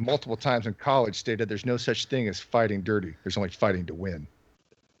multiple times in college stated there's no such thing as fighting dirty. There's only fighting to win.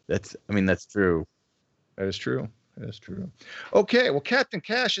 That's true. That is true. That is true. Okay, well, Captain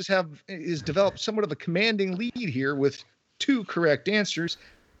Cash is developed somewhat of a commanding lead here with 2 correct answers.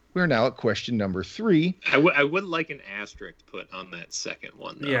 We're now at question number 3. I would like an asterisk put on that second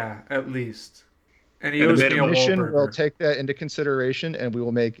one, though. Yeah, at least. And he And a owes bit me of a Commission will Wahlburger. take that into consideration, and we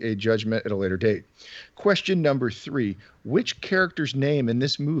will make a judgment at a later date. Question number 3. Which character's name in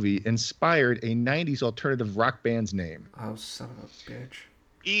this movie inspired a 90s alternative rock band's name? Oh, son of a bitch.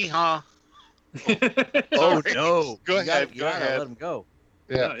 Yeehaw. Oh Sorry. no! Go You ahead, gotta go ahead. Let him go.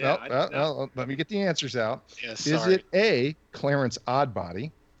 No, yeah, Let me get the answers out. Yeah, Is sorry. it A, Clarence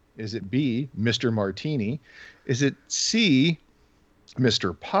Oddbody? Is it B, Mr. Martini? Is it C,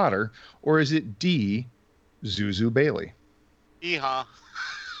 Mr. Potter? Or is it D, Zuzu Bailey? Yeehaw.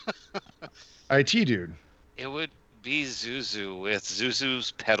 IT dude. It would be Zuzu with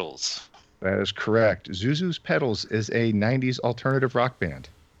Zuzu's pedals. That is correct. Zuzu's Pedals is a 90s alternative rock band.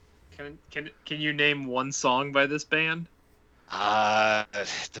 Can you name one song by this band?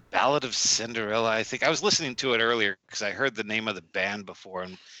 The Ballad of Cinderella. I think I was listening to it earlier because I heard the name of the band before,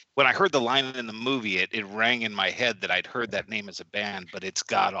 and when I heard the line in the movie, it rang in my head that I'd heard that name as a band, but it's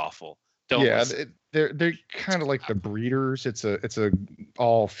god awful. Don't Yeah, listen. they're kind of like the Breeders. It's a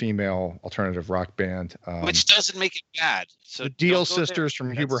all female alternative rock band. Which doesn't make it bad. So the Deal don't go there. Sisters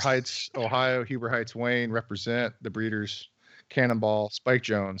from Huber That's- Heights, Ohio. Huber Heights, Wayne represent the Breeders. Cannonball, Spike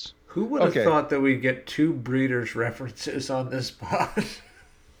Jones. Who would have Okay. thought that we'd get 2 Breeders references on this pod?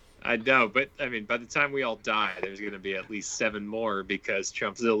 I know, but I mean, by the time we all die, there's going to be at least 7 more because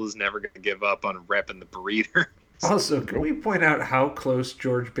Chumpzilla's never going to give up on repping the breeder. Also, can we point out how close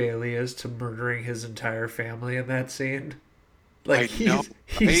George Bailey is to murdering his entire family in that scene? Like, I know,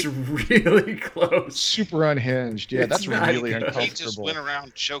 he's really close. Super unhinged. Yeah, It's that's not really good. He just uncomfortable. went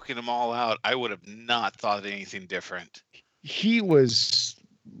around choking them all out. I would have not thought anything different. He was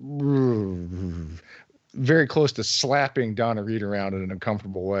very close to slapping Donna Reed around in an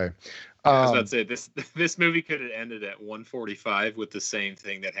uncomfortable way. I was about to say this movie could have ended at 1:45 with the same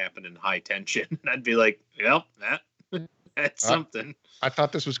thing that happened in High Tension. And I'd be like, well, that's something. I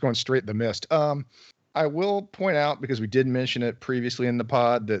thought this was going straight in the mist. I will point out, because we did mention it previously in the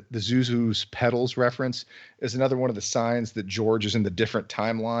pod, that the Zuzu's Pedals reference is another one of the signs that George is in the different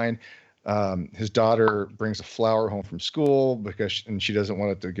timeline. His daughter brings a flower home from school and she doesn't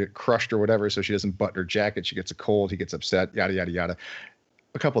want it to get crushed or whatever, so she doesn't button her jacket. She gets a cold. He gets upset, yada, yada, yada.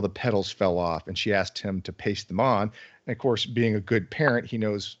 A couple of the petals fell off, and she asked him to paste them on. And, of course, being a good parent, he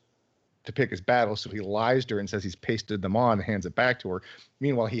knows to pick his battles, so he lies to her and says he's pasted them on and hands it back to her.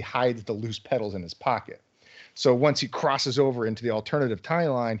 Meanwhile, he hides the loose petals in his pocket. So once he crosses over into the alternative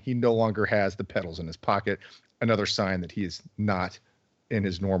timeline, he no longer has the petals in his pocket. Another sign that he is not in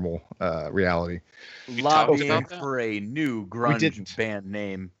his normal reality. We talked Lobbying about that? for a new didn't. grunge band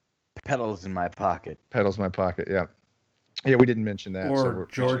name, Pedals in My Pocket. Petals in my pocket. Yeah. Yeah, we didn't mention that. so Or we're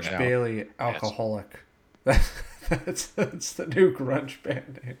George mentioning it now. Bailey, alcoholic. That's the new grunge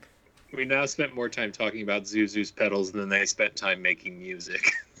band name. We now spent more time talking about Zuzu's pedals than they spent time making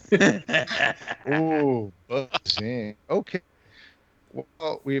music. Ooh, buzzing. Okay.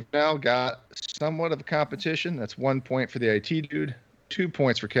 Well, we've now got somewhat of a competition. That's 1 point for the IT dude, 2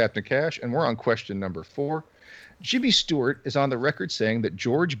 points for Captain Cash, and we're on question number 4. Jimmy Stewart is on the record saying that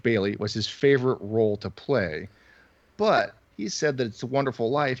George Bailey was his favorite role to play, but he said that It's a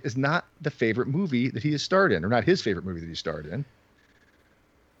Wonderful Life is not the favorite movie that he has starred in, or not his favorite movie that he starred in.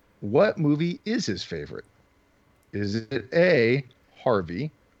 What movie is his favorite? Is it A,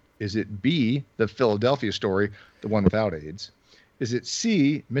 Harvey? Is it B, The Philadelphia Story, the one without AIDS? Is it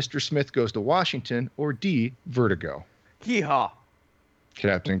C, Mr. Smith Goes to Washington, or D, Vertigo? Hee-haw.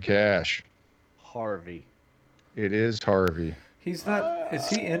 Captain Cash. Harvey. It is Harvey. He's not. Is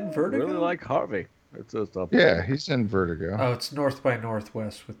he in Vertigo? Really like Harvey. It's just up Yeah, he's in Vertigo. Oh, it's North by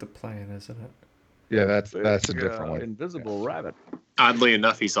Northwest with the plane, isn't it? Yeah, that's a different one. Invisible Rabbit. Oddly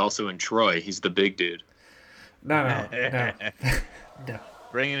enough, he's also in Troy. He's the big dude. No. No.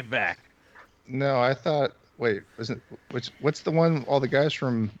 Bringing it back. No, I thought. Wait, what's the one all the guys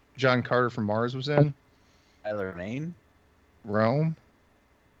from John Carter from Mars was in? Tyler Mane. Rome?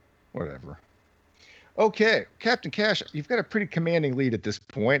 Whatever. Okay, Captain Cash, you've got a pretty commanding lead at this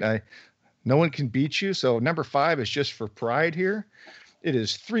point. No one can beat you, so number 5 is just for pride here. It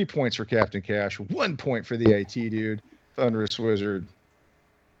is 3 points for Captain Cash, 1 point for the IT dude, Thunderous Wizard,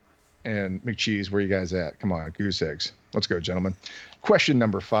 and McCheese. Where you guys at? Come on, goose eggs. Let's go, gentlemen. Question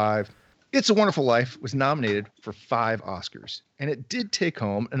number 5. It's a Wonderful Life was nominated for 5 Oscars, and it did take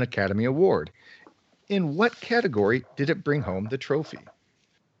home an Academy Award. In what category did it bring home the trophy?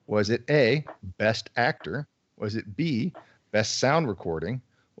 Was it A, Best Actor? Was it B, Best Sound Recording?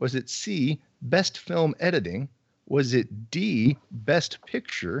 Was it C, Best Film Editing? Was it D, Best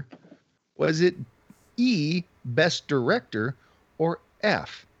Picture? Was it E, Best Director? Or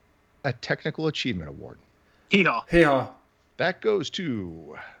F, a Technical Achievement Award? Hee-haw. That goes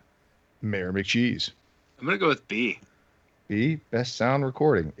to Mayor McCheese. I'm going to go with B. B, Best Sound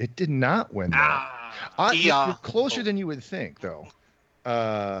Recording. It did not win that. You're closer than you would think, though.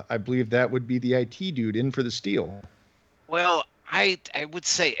 I believe that would be the IT dude in for the steal. Well, I would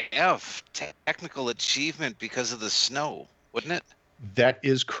say F, technical achievement because of the snow, wouldn't it? That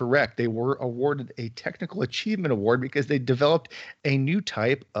is correct. They were awarded a Technical Achievement Award because they developed a new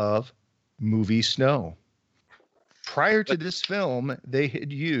type of movie snow. Prior to this film, they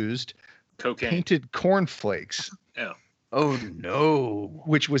had used cocaine, painted cornflakes. Yeah. Oh, no.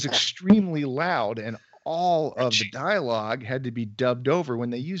 Which was extremely loud, and all of the dialogue had to be dubbed over when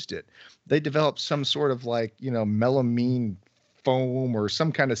they used it. They developed some sort of melamine foam or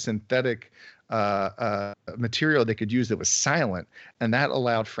some kind of synthetic material they could use that was silent, and that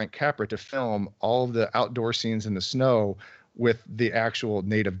allowed Frank Capra to film all of the outdoor scenes in the snow with the actual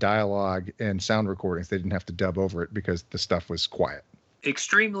native dialogue and sound recordings. They didn't have to dub over it because the stuff was quiet.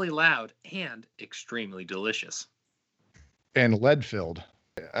 Extremely loud and extremely delicious. And lead-filled.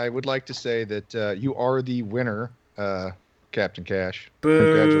 I would like to say that you are the winner, Captain Cash. Boo.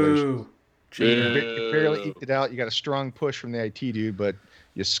 Congratulations. Gee. You barely eked it out. You got a strong push from the IT dude, but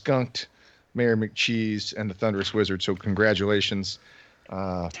you skunked Mayor McCheese and the Thunderous Wizard, so congratulations.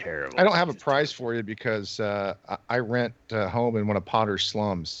 Terrible. I don't have a prize for you because I rent home in one of Potter's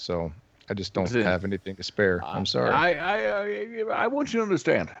slums, so I just don't have anything to spare. I'm sorry. I want you to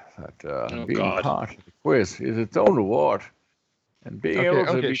understand that being part of the quiz is its own reward. And being able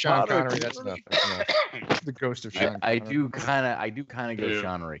to be Sean part Connery, of that's enough. The ghost of Sean I Connery. do kind of go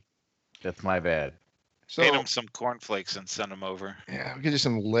Seanery. That's my bad. So, Made him some cornflakes and send them over. Yeah, we'll get you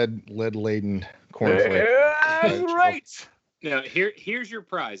some lead-laden cornflakes. Right. Now, here's your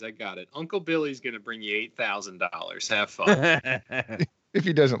prize. I got it. Uncle Billy's going to bring you $8,000. Have fun. If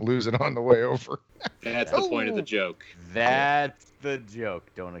he doesn't lose it on the way over. That's the point of the joke. That's the joke.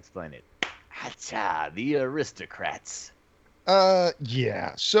 Don't explain it. Hacha, the aristocrats.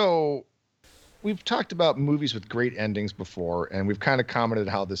 Yeah. So we've talked about movies with great endings before, and we've kind of commented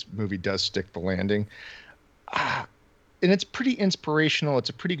how this movie does stick the landing. And it's pretty inspirational. It's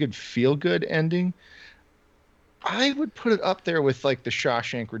a pretty good feel-good ending. I would put it up there with like the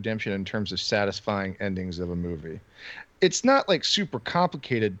Shawshank Redemption in terms of satisfying endings of a movie. It's not like super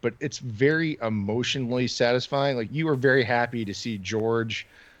complicated, but it's very emotionally satisfying. Like you are very happy to see George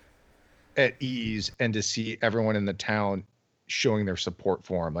at ease and to see everyone in the town showing their support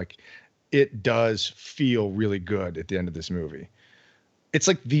for him. Like it does feel really good at the end of this movie. It's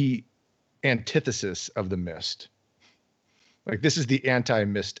like the antithesis of The Mist. Like this is the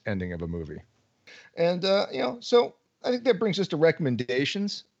anti-Mist ending of a movie. And, so I think that brings us to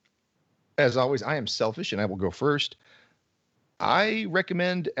recommendations. As always, I am selfish and I will go first. I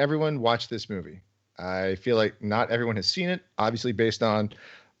recommend everyone watch this movie. I feel like not everyone has seen it, obviously based on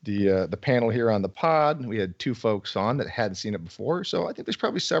the panel here on the pod. We had 2 folks on that hadn't seen it before, so I think there's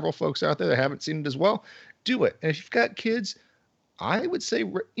probably several folks out there that haven't seen it as well. Do it, and if you've got kids, I would say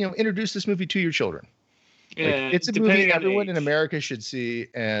introduce this movie to your children. It's a movie everyone in America should see,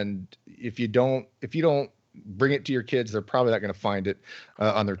 and if you don't bring it to your kids, they're probably not going to find it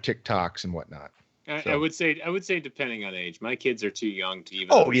on their TikToks and whatnot. I would say depending on age. My kids are too young to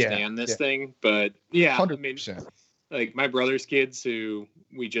even understand this thing, but 100%. I mean, like my brother's kids who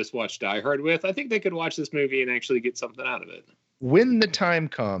we just watched Die Hard with, I think they could watch this movie and actually get something out of it. When the time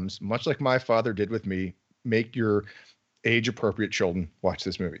comes, much like my father did with me, make your age-appropriate children watch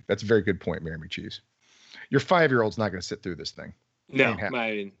this movie. That's a very good point, Mary McCheese. Your 5-year-old's not going to sit through this thing. No,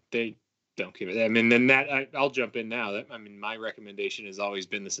 they don't give it. I mean, then I'll jump in now. My recommendation has always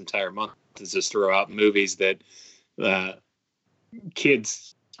been this entire month is just throw out movies that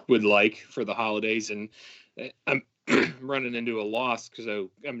kids would like for the holidays, and I'm running into a loss because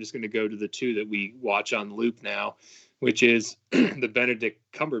I'm just going to go to the 2 that we watch on loop now, which is the Benedict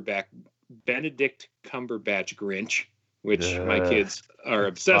Cumberbatch Grinch, which my kids are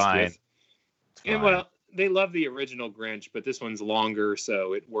obsessed with. And well, they love the original Grinch, but this one's longer,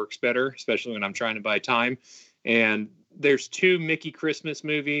 so it works better, especially when I'm trying to buy time. And there's 2 Mickey Christmas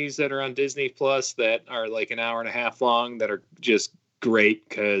movies that are on Disney Plus that are like an hour and a half long that are just great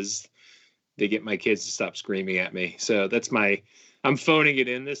because they get my kids to stop screaming at me. So I'm phoning it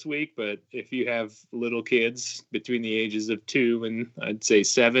in this week, but if you have little kids between the ages of 2 and I'd say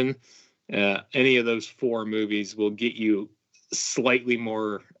 7, any of those 4 movies will get you slightly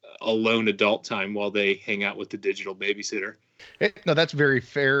more alone adult time while they hang out with the digital babysitter. No, that's very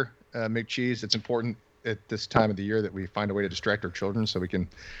fair, McCheese. It's important at this time of the year that we find a way to distract our children so we can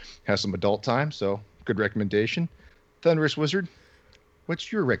have some adult time. So good recommendation. Thunderous Wizard,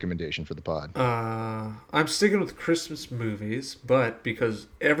 what's your recommendation for the pod? I'm sticking with Christmas movies, but because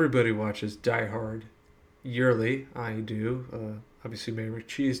everybody watches Die Hard yearly, I do. Obviously, Mary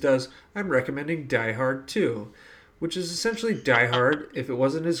McCheese does. I'm recommending Die Hard 2, which is essentially Die Hard if it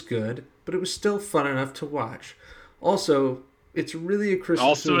wasn't as good, but it was still fun enough to watch. Also, it's really a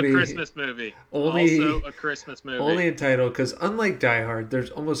Christmas movie. Also a Christmas movie. Only in title, because unlike Die Hard, there's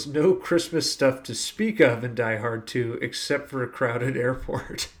almost no Christmas stuff to speak of in Die Hard 2 except for a crowded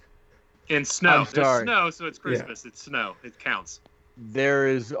airport. And snow. There's snow, so it's Christmas. Yeah. It's snow. It counts. There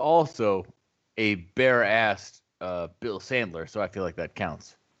is also a bare-assed Bill Sandler, so I feel like that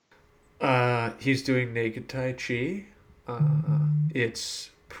counts. He's doing Naked Tai Chi. It's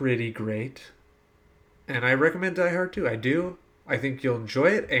pretty great. And I recommend Die Hard 2. I do. I think you'll enjoy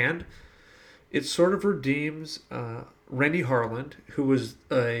it. And it sort of redeems Rennie Harland, who was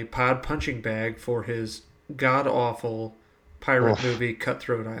a pod punching bag for his god-awful pirate movie,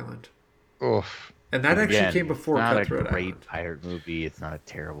 Cutthroat Island. Oof. And that actually came before Cutthroat Island. It's not a great pirate movie. It's not a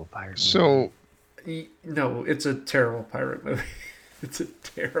terrible pirate movie. So... No, it's a terrible pirate movie. It's a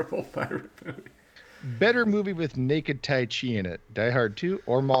terrible pirate movie. Better movie with naked Tai Chi in it, Die Hard 2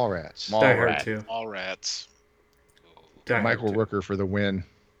 or Mallrats? Die Hard 2. Mallrats. Michael Rooker for the win.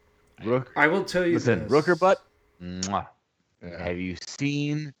 I will tell you Listen, this. Rooker butt. Mwah. Yeah. Have you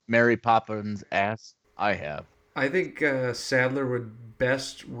seen Mary Poppins' ass? I have. I think Sadler would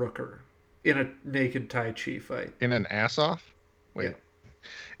best Rooker in a naked Tai Chi fight. In an ass off? Wait. Yeah.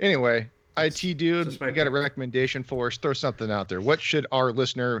 Anyway, IT dude, you got a recommendation for us? Throw something out there. What should our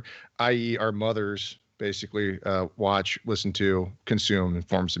listener, i.e. our mothers, basically watch, listen to, consume in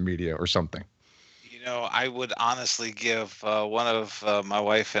forms of media or something? You know, I would honestly give one of my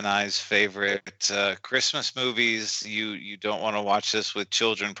wife and I's favorite Christmas movies. You don't want to watch this with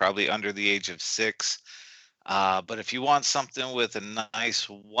children probably under the age of 6. But if you want something with a nice,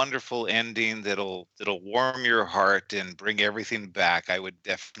 wonderful ending that'll warm your heart and bring everything back, I would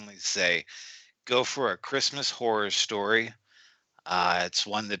definitely say go for A Christmas Horror Story. It's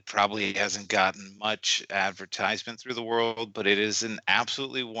one that probably hasn't gotten much advertisement through the world, but it is an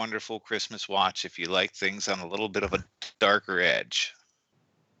absolutely wonderful Christmas watch if you like things on a little bit of a darker edge.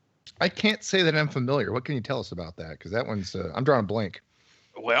 I can't say that I'm familiar. What can you tell us about that? Because that one's, I'm drawing a blank.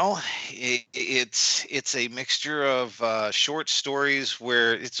 Well, it's a mixture of short stories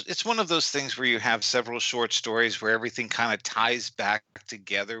where it's one of those things where you have several short stories where everything kind of ties back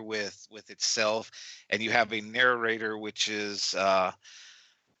together with itself, and you have a narrator which is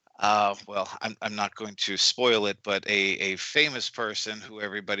well, I'm not going to spoil it, but a famous person who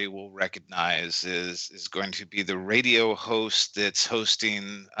everybody will recognize is going to be the radio host that's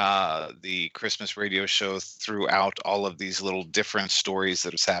hosting the Christmas radio show throughout all of these little different stories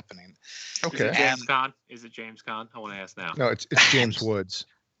that is happening. Okay. Is it James Caan? I want to ask now. No, it's James Woods.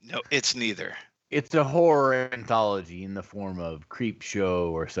 No, it's neither. It's a horror anthology in the form of Creep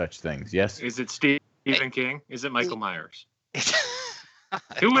Show or such things. Yes. Is it Stephen King? Is it Michael Myers?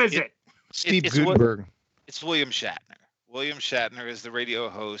 Who is it? Steve it's Gutenberg. It's William Shatner. William Shatner is the radio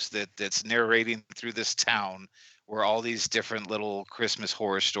host that's narrating through this town where all these different little Christmas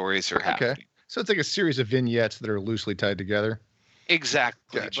horror stories are happening. So it's like a series of vignettes that are loosely tied together.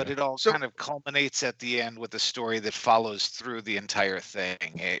 Exactly, Gotcha. but it all kind of culminates at the end with a story that follows through the entire thing.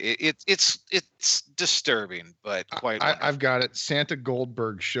 It's disturbing, but quite. I've got it. Santa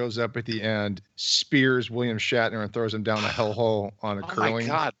Goldberg shows up at the end, spears William Shatner, and throws him down a hellhole on a curling.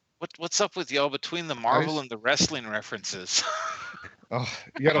 My God, what's up with y'all between the Marvel and the wrestling references? Oh,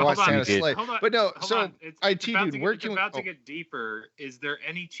 you got to watch Santa Slay. Hold on, but no, hold so on. IT dude, where it's can about to get deeper. Is there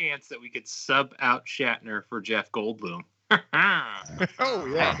any chance that we could sub out Shatner for Jeff Goldblum? Oh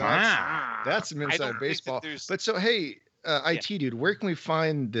yeah, that's some inside baseball. But so hey, IT dude, where can we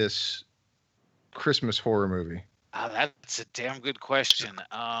find this Christmas horror movie? That's a damn good question.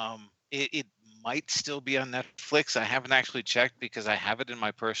 It might still be on Netflix. I haven't actually checked because I have it in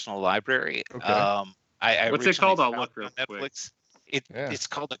my personal library. Okay. What's it called? I'll look real quick. Netflix. It's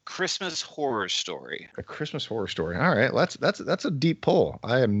called A Christmas Horror Story. A Christmas Horror Story. All right, that's a deep pull.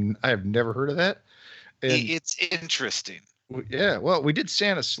 I have never heard of that. And It's interesting. yeah, well, we did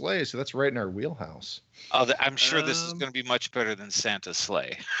Santa Slay, so that's right in our wheelhouse. I'm sure this is going to be much better than Santa's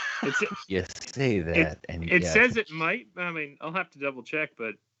Sleigh. You say that, It says it might. I mean, I'll have to double check,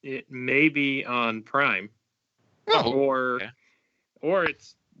 but it may be on Prime, or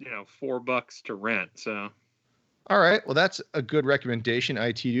it's $4 to rent. So, all right, well, that's a good recommendation,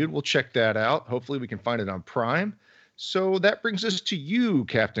 IT dude. We'll check that out. Hopefully, we can find it on Prime. So that brings us to you,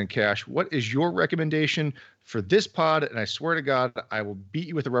 Captain Cash. What is your recommendation for this pod? And I swear to God, I will beat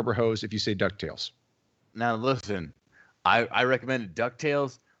you with a rubber hose if you say DuckTales. Now listen, I recommended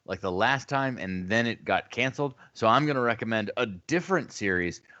DuckTales like the last time, and then it got canceled. So I'm going to recommend a different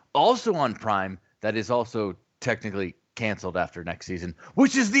series, also on Prime, that is also technically canceled after next season,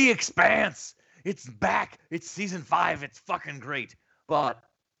 which is The Expanse. It's back. It's season 5. It's fucking great. But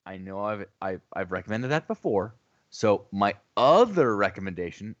I know I've recommended that before. So my other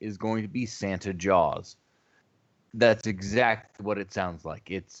recommendation is going to be Santa Jaws. That's exactly what it sounds like.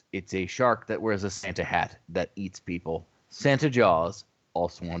 It's a shark that wears a Santa hat that eats people. Santa Jaws,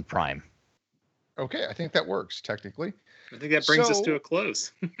 also on Prime. Okay, I think that works technically. I think that brings us to a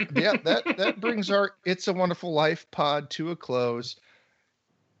close. Yeah, that brings our It's a Wonderful Life pod to a close.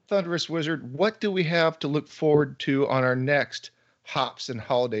 Thunderous Wizard, what do we have to look forward to on our next Hops and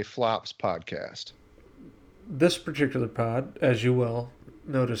Holiday Flops podcast? This particular pod, as you will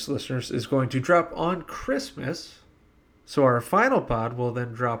notice, listeners, is going to drop on Christmas. So our final pod will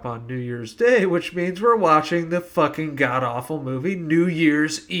then drop on New Year's Day, which means we're watching the fucking god-awful movie New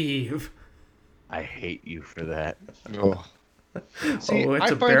Year's Eve. I hate you for that. Oh. See,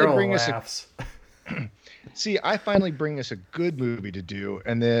 it's a barrel of laughs. See, I finally bring us a good movie to do,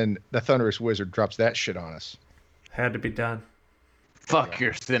 and then the Thunderous Wizard drops that shit on us. Had to be done. Fuck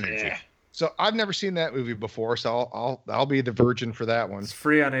your synergy. Yeah. So I've never seen that movie before, so I'll be the virgin for that one. It's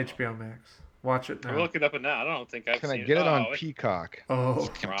free on HBO Max. Watch it now. I'm looking up it now. I don't think I've Can seen I get it on it's Peacock? Oh,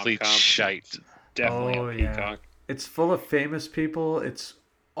 Complete rom-com. shite. Definitely on yeah. Peacock. It's full of famous people. It's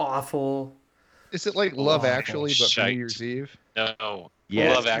awful. Is it like Love Oh, Actually, but for shite. New Year's Eve? No.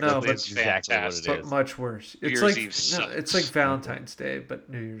 Yeah, Love Actually no, but is exactly what it fantastic. But much worse. New It's Year's like Eve sucks. it's like Valentine's Day, but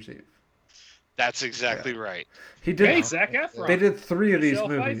New Year's Eve. That's exactly right. He did. Hey, Zac Efron. They did 3 of these Michelle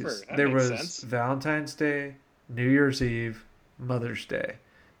movies. Pfeiffer. That There makes was sense. Valentine's Day, New Year's Eve, Mother's Day,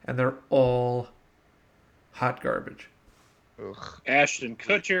 and they're all hot garbage. Ugh. Ashton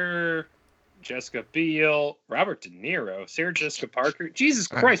Kutcher, Jessica Biel, Robert De Niro, Sarah Jessica Parker. Jesus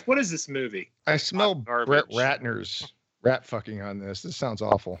Christ, what is this movie? I smell Hot Brett garbage. Ratner's rat fucking on this. This sounds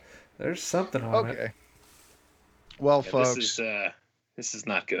awful. There's something on it. Okay. Well, Yeah, folks, this is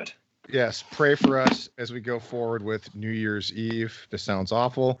not good. yes, pray for us as we go forward with New Year's Eve. This sounds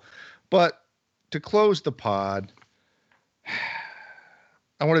awful. But to close the pod,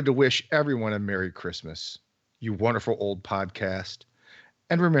 I wanted to wish everyone a Merry Christmas, you wonderful old podcast.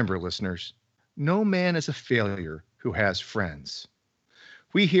 And remember, listeners, no man is a failure who has friends.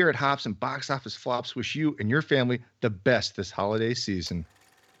 We here at Hops and Box Office Flops wish you and your family the best this holiday season.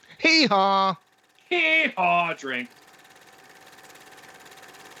 Hee haw! Hee haw, drink.